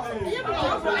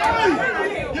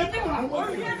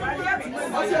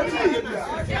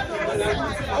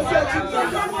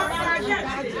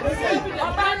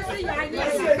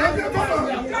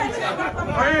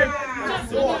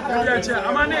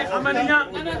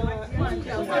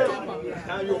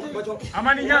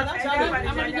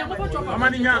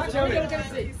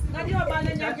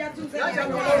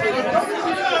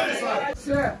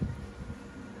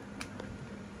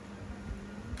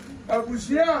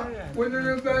 Abusia, when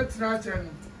you bed snatching,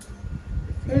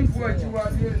 Mumfu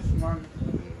akyiwade nsuma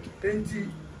enti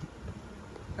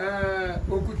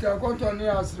okuta koto ne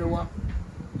asrewa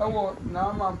ewo na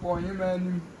ama ponyima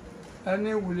anim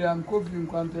ene William Kofi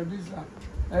Nkwantabisa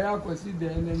eya kwasi de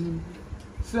enanim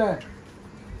se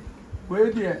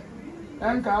we de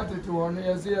enka atete wo no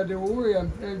yese ye de wo ye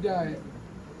mpegyae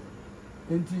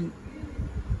enti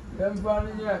emfa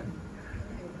ne ye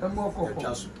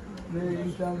emokoko ne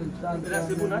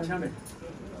internet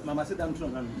Mama sit down to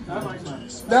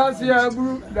that's yeah,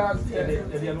 bro. That's Can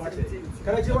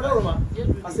I tell you what, Roma?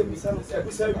 I said, Miss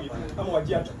Sammy, I'm what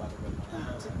you have.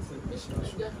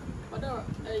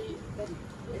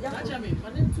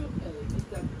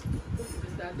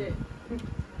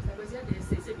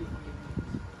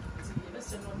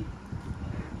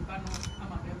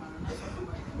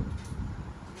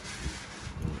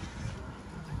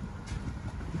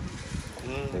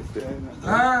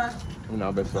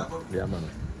 Una besa, ya mano.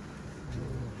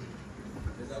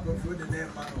 Abofo de ne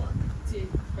ma no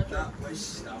na wa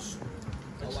hyira so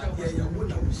wa de ya wo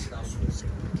na wo hyira so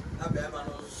na be ma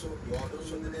no so yo do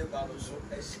so de ne ba no so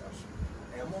hyira so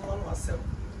e mo ma no asem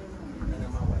na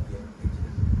ma wa de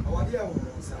awade ya wo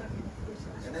no sa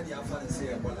e na dia afa ne se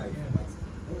e bola yi but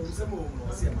wo se mo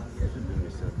no se ma ne ye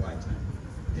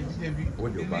O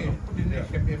de ba no.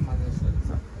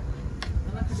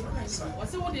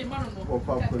 What's what they man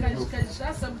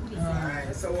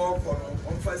so wo ko no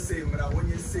on fa say mra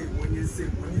wonye say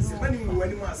mani mu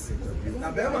wani ma say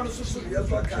na be ma no so ye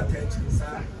so ka ta chi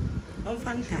sa on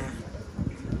fa nka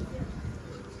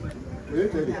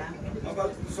aba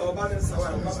so ba ne sa wa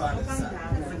ba ne sa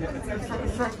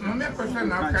me question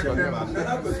na ka dem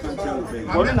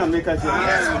Bora na me ka je.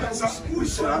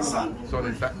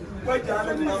 Sorry, sir. Wa ja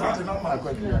na ma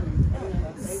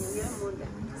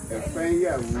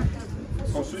Efenyawu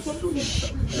osusu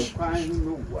ekwan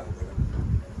no wa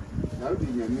na odi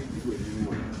nyame di we ni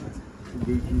mo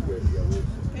be di we ya wo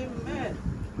amen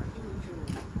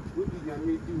odi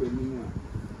nyame di we ni mo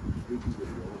be di we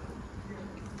ya wo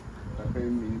papa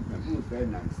mi na mo fe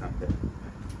na nsape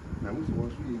na mo so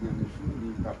so ye nyame su ni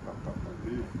papa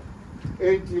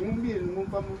enti mo bi mo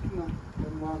pa mo tuna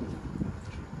mo anu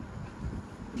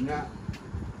na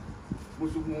mo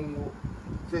so mo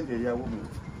se de ya wo mo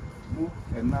mu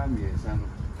ema miensa no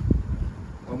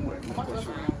omo e ko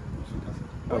so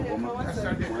o mo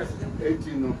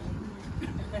eti no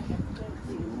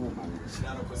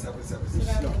Shara ko sa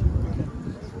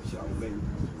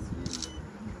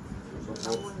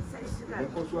e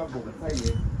ko so abo ka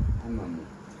ye ana mo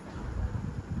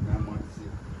na mo si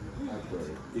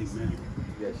amen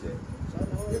yes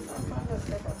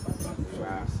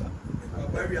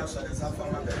very outside is after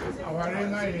my bed. aware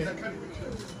na ye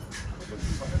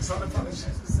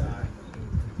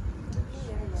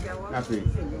Happy.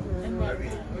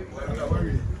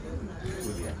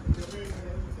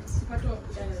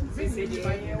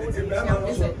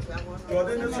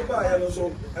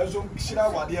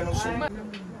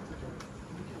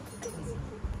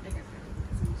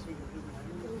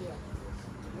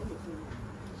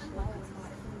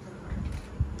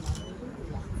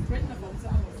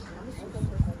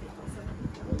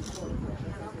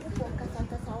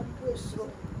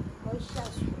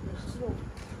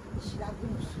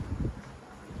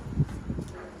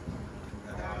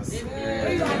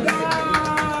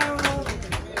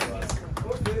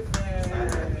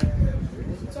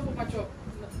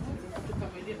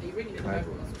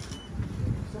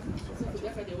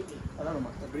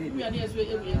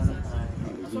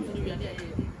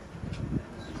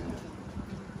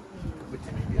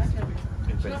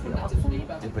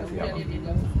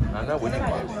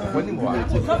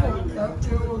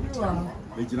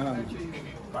 Regina,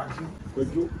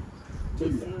 Kojo,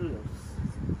 Tebia,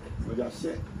 Oja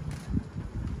se,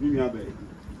 Mimi abe.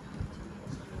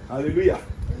 Hallelujah.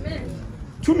 Amen.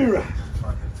 Tumira.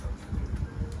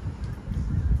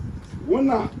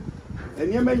 Wona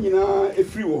eniyema nyina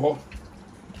efiri wo ho.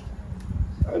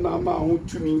 Na ma ho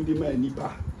tumi di ma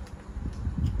nipa.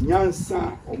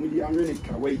 Nyansa omudi anwene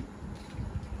kawai.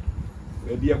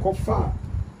 Ebi ekofa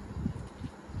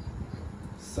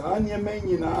saa niyema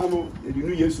nyina no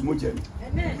edinu Yesu mogye.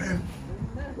 Amen.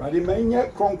 Wadi menye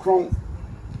kronkron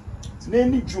na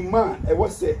ni dwuma ewo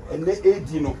se ene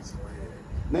edi no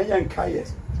na yankaye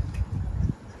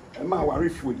e ma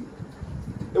warefuli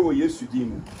ewo Yesu di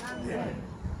mu.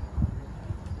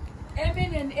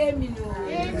 Amen and amen.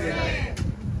 Amen.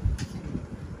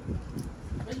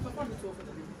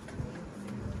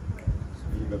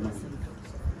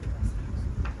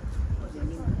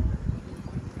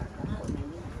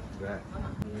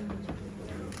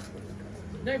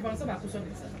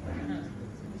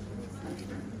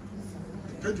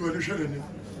 Kedu wele shele ni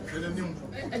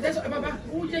That's what Baba.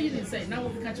 Who you didn't say? Now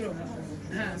we catch up.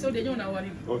 So they don't know what.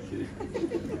 Okay.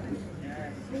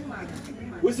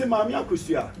 We say Mami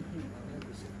Akusia.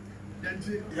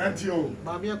 Yantio.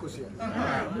 Mami Akusia.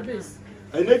 The base.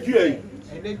 Enedue.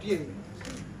 Enedue.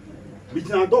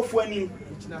 Bijina dofo ani.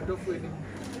 Bijina dofo ani.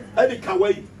 Edi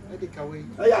kawai. Edi kawai.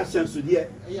 Eya ahyensude.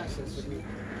 Eya ahyensude.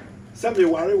 Seme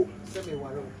ware. Seme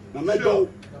ware. Na medo.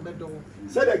 Na medo.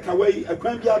 Say the kawai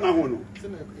ekwan bia na ho no.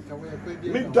 Seme kawai ekwan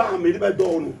bia. Me do am me be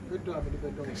do no. Me do am me be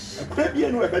do. Ekwan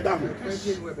bia no e be da ho. Ekwan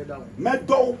bia no e be da ho.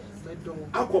 Medo. Medo.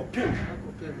 Akopim.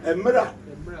 Emra.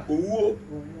 Owuo.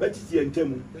 Betiti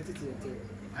entemu. Betiti entemu.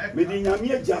 Me di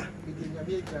nyame agya. Me di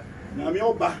nyame agya. Nyame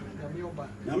oba. Nyame oba.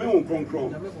 Nyame won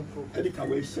kronkron. Nyame won kronkron. Edi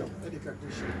kawai hyew. Edi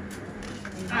kawai hyew.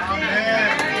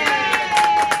 Amen.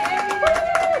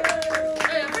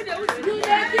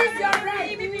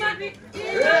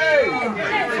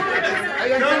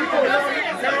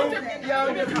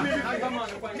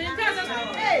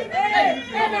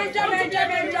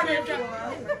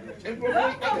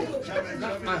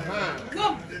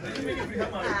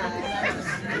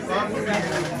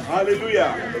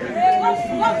 Hallelujah.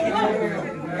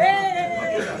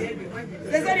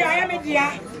 They said I am a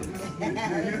dear.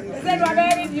 They said I'm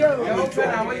very dear.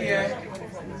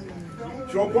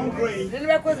 Chopon green. Then we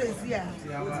go to see.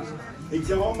 It's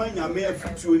a woman nyame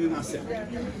afutuo ni na sem.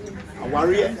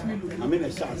 Aware na me na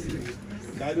chance.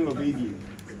 Guiding obedience.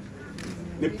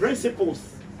 The principles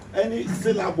any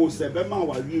syllables e be ma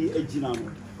aware agina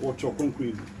no wo chopon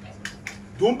green.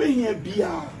 Don't be here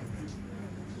bia.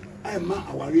 I ma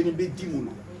aware ni be di mu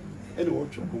no. E na wo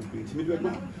chopon green. Me do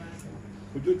na.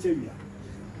 Ojo tewia.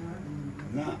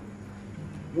 Na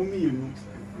mumi yenu.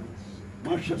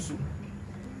 Ma hweso.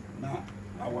 Na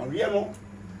aware no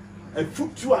a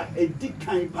futu a edi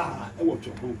kan pa e wo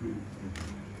chopon green.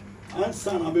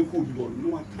 Ansa na be ko bi bo no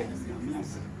wa ta na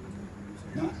ase.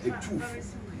 Na a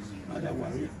tooth. Na da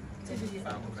ware.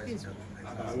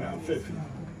 Ala fefe.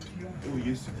 Oh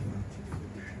yes.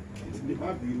 It's in the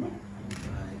Bible now.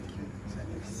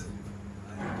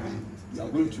 You are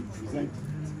going to present.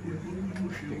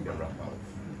 Take the wrap out.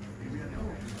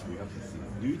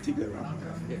 Do you take the wrap out?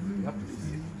 Yes, you have to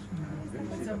see it.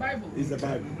 It's a Bible. It's the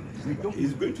Bible.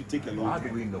 It's going to take a long time. How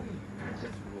do we know?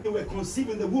 They were conceived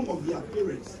in the womb of their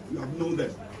parents. You have known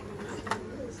them.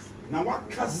 Now what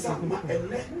casa ma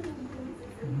ele?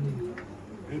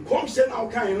 And come say now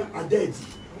kind are dead.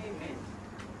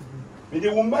 And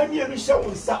the woman here show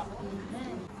unsa.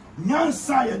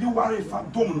 Nyansa ye di ware fa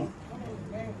dom no.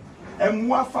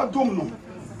 Emwa fa dom no.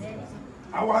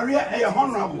 Our rear a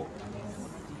honorable.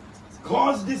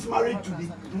 Cause this marriage to be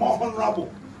more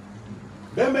honorable.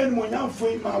 Bemen monyam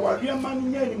foi ma ware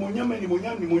man nya ni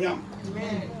monyam.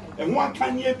 And one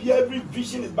can ye be every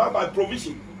vision is by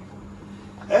provision.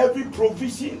 Every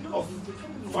provision of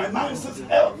finances,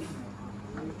 health,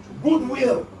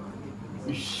 goodwill.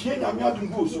 We share na me adun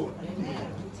go so.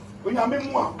 When you me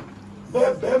mo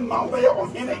be ma be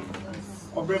on hene.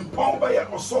 Obrempon be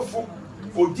osofo,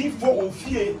 odifo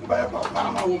ofie be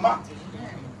papa ma wo ma.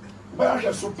 Be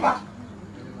ahwe so pa.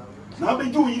 Na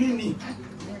be ju yiri ni.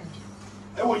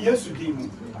 E wo Yesu di mu.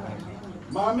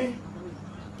 Mami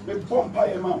me pompa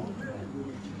ye ma.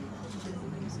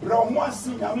 Bro mo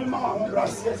asi na me ma ho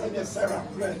brasie se de Sarah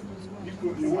bread.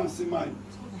 Because you want see my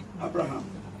Abraham.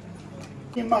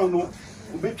 Ni ma no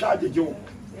be charge jo.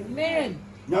 Amen.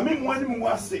 Na me mo ani mu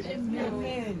ase.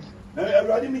 Amen. Na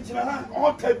everybody me tina na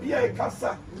all tabia e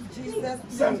kasa. Jesus.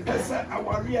 Some person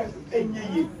aware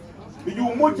enye ye.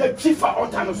 You moja chifa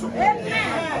altar no so.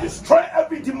 Amen. Destroy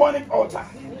every demonic altar.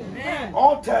 Amen.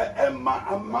 Altar Emma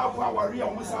and Martha aware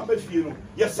on some be fie no.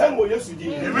 Yes, send wo Yesu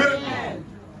di. Amen.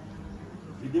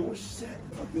 They will share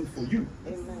something for you.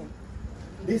 Amen.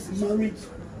 This marriage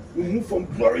will move from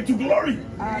glory to glory.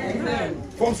 Amen.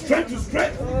 From strength to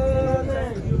strength.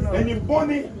 Amen. And in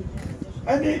Bonnie,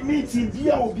 any meeting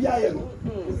via Obiano,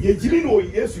 ye jimmy no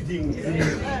yes you did.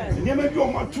 And you may be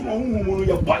on my two whom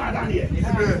you're banana.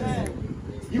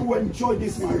 You will enjoy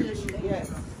this marriage.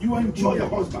 Yes. You will enjoy your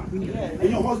husband. Yes. And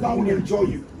your husband will enjoy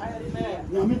you. Amen.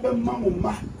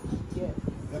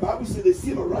 The Bible says the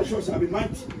seed of righteousness shall be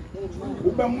mighty.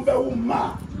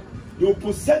 You will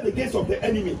possess the gates of the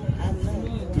enemy.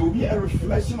 You will be a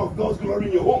reflection of God's glory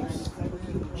in your homes.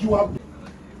 You are.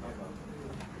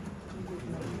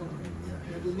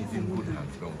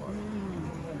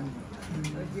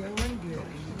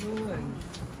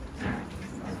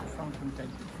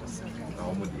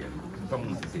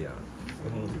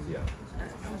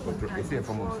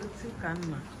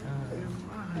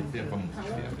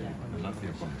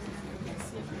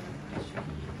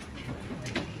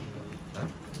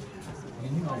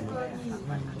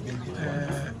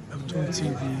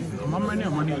 TV, Mamma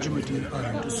Money Jimmy,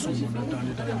 someone done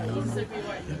it.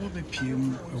 You PM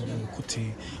Kuti,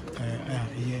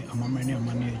 a Mamma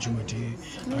Money Jimmy,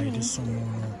 I did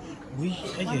someone. We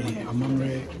a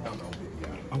memory.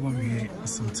 I worry,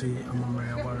 something, a memory,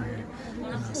 I worry,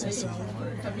 and I say,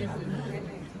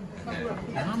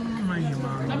 I'm my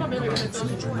man about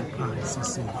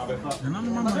Sissy. And I'm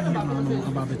my man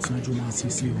about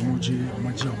Sissy, Moji,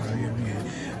 Maja.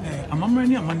 I'm a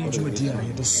man, I'm managing with the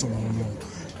idea of someone.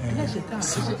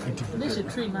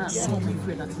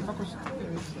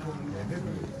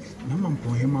 Naman po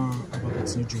hima about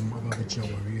Sejum about the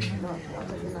Jawari.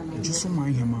 Just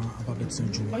mind him about the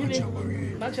Sejum about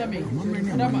Jawari.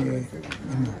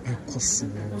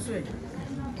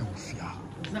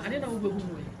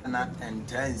 Na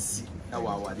intense na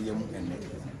wawade mu ene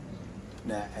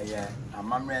na eye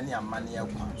amamre ne amane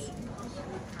yakwanso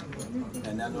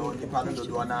ena no nipa no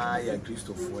do na ya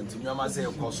Christopher ntinwama se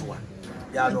ekoso a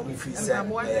ya no mu fi se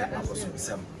eye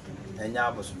abosomsem enya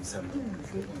abosomsem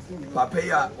papa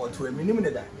ya oto eminim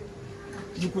ne da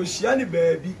yikohia ne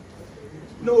baabi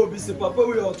na obi se papa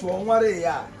we oto onware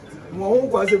ya mo ho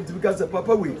kwa se bitibika se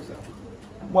papa we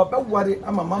mo ba ware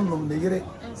ama mamnom ne yere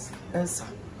ensa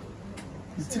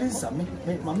Mitrisa,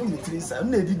 mamma Mitrisa,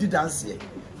 no did dance here.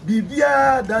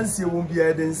 Bibia dance won't be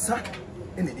a dancer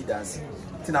in the dance.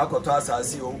 Tinakotas, I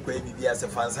see old baby as a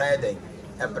fan's head,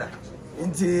 Ebra.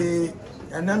 Into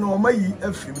and then on my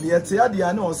every year,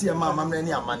 I know, see a mamma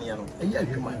many a money, a year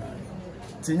human.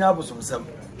 Tina was some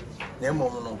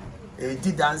Nemono, a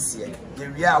did dance here. The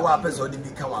real weapons or the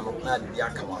become one of not the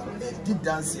Yakama. A did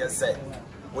dance here, said,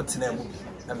 what's name?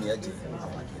 I'm here.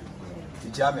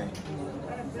 Jammy.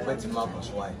 What's my boss?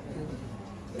 Why?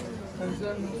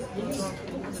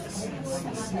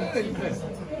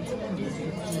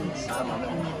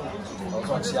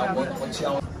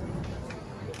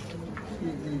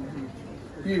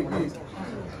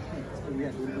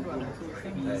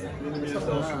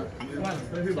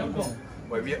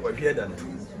 We're here done.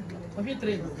 We're here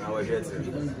three. Now we're here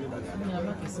three.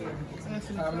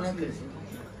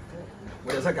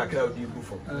 Where's a cacao you go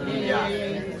for?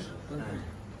 Yeah.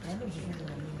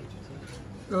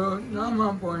 So now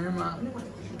man for him,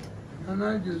 and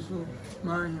I just so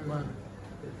my him,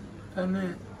 and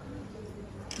then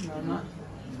Mama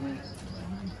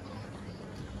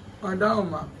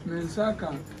Adama,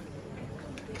 Mensaka,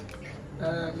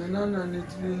 Menana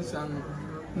Nitlin San.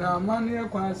 Now, money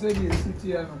acquired said the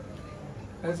city.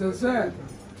 As I said,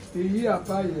 the year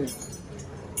 5 years.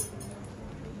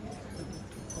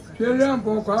 Children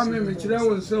for coming, which they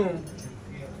will soon.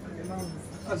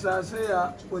 As I say,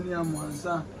 when you are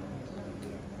Monsa,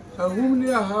 a whom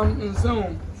near ham and so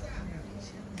on.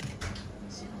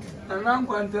 And I'm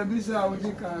going to be so with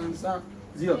the cancer.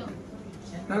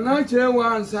 And I chair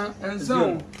one son and so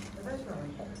on.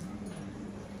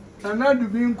 And I do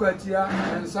being quite here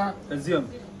and son.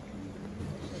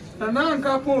 And I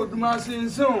can't put my sin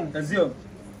soon.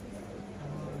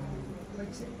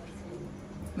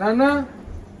 Nana,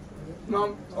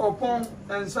 no, upon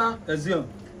and son.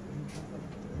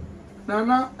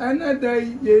 Nana, any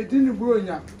day ye didn't grow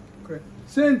ya.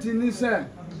 Saint in his head.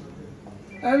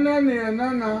 And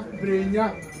Nana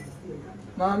Brenya,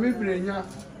 Mammy Brenya.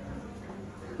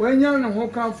 When you're no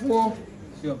hoka for,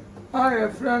 I a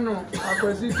friend of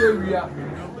Aquasitoria,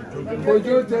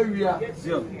 Bojoteria.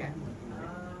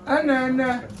 And then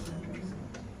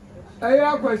I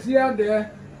aquasia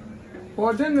there,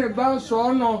 or then about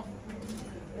Sono.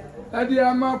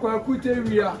 Adiama kwa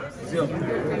kuteria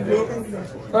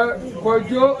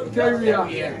kojo teria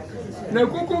na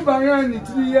kuku bayani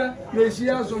triya na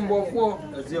sia sombofo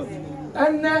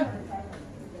enne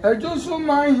ejoso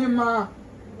manhima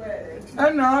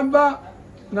ena aba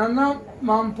nana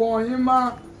mampo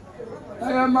hima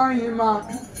manhima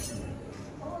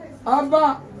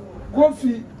aba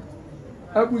kofi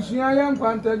abusia yan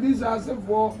kwanta bisa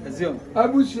asefo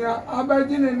abusia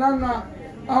abagine nana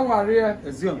aware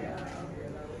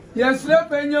Yes,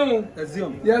 Penyo.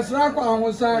 Yes, Raka.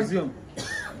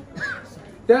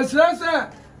 Yes, Rasa.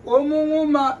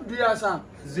 Omuma Diasa.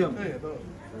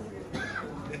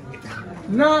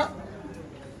 Na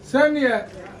Sanya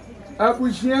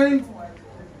Abushien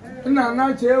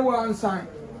Nana Chewa and Sign.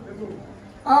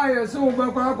 I am so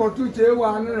back or two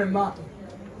Chewa and Rema.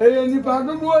 A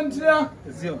Nipado won't here.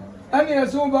 And he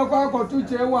is so back or two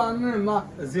Chewa and Rema.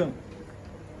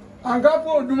 And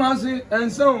Gapo Dumasi and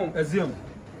so on.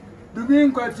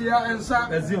 Dubin Kwatia and Sam,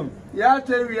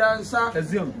 Yateria and Sam, a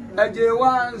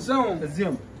Jewa and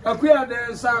Zone, a queer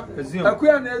day Sam, a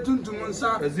queer day Tuntumun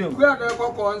Sam, queer day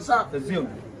Coco and Sam.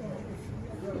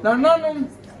 Nananum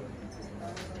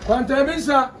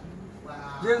Kwantabisa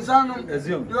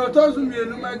Jinsano, your tossing me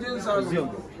no my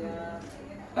Jinsano.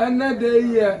 And that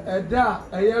day, a da,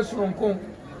 a yes from Kong.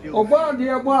 O body,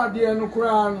 no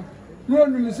crown. No,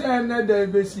 you say, and that day,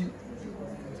 Bessie.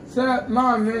 Sir,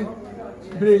 Mammy,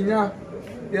 bring ya,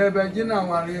 your Regina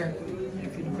warrior.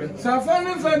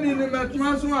 Safani Fanny, the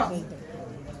Matmaswa.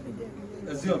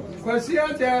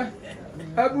 Kwasia there,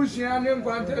 Abusian and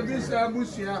Kwantabisa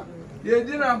Abusia. Ye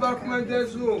didn't back my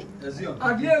desu.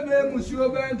 I dear baby, Monsieur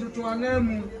Ben to an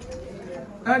name.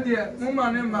 And yet,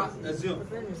 woman, Emma.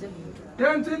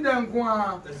 Tenting them,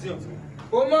 Gua.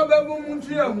 O my baby,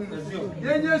 Muntia.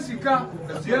 Ye Jessica,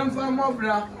 Yen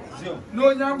Famobra. No,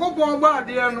 Yanko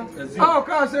Badiano. Our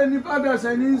cars and the others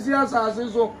and easiest as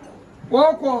so.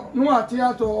 Walk no a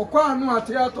theatre or qua no a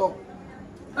theatre.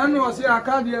 And was a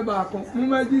cardia back,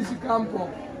 Muma Disi Campo,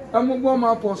 a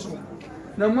Muboma Apostle.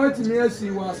 Na mwati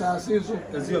miesi wa sasa hizo.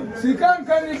 Sikan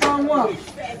kani kwa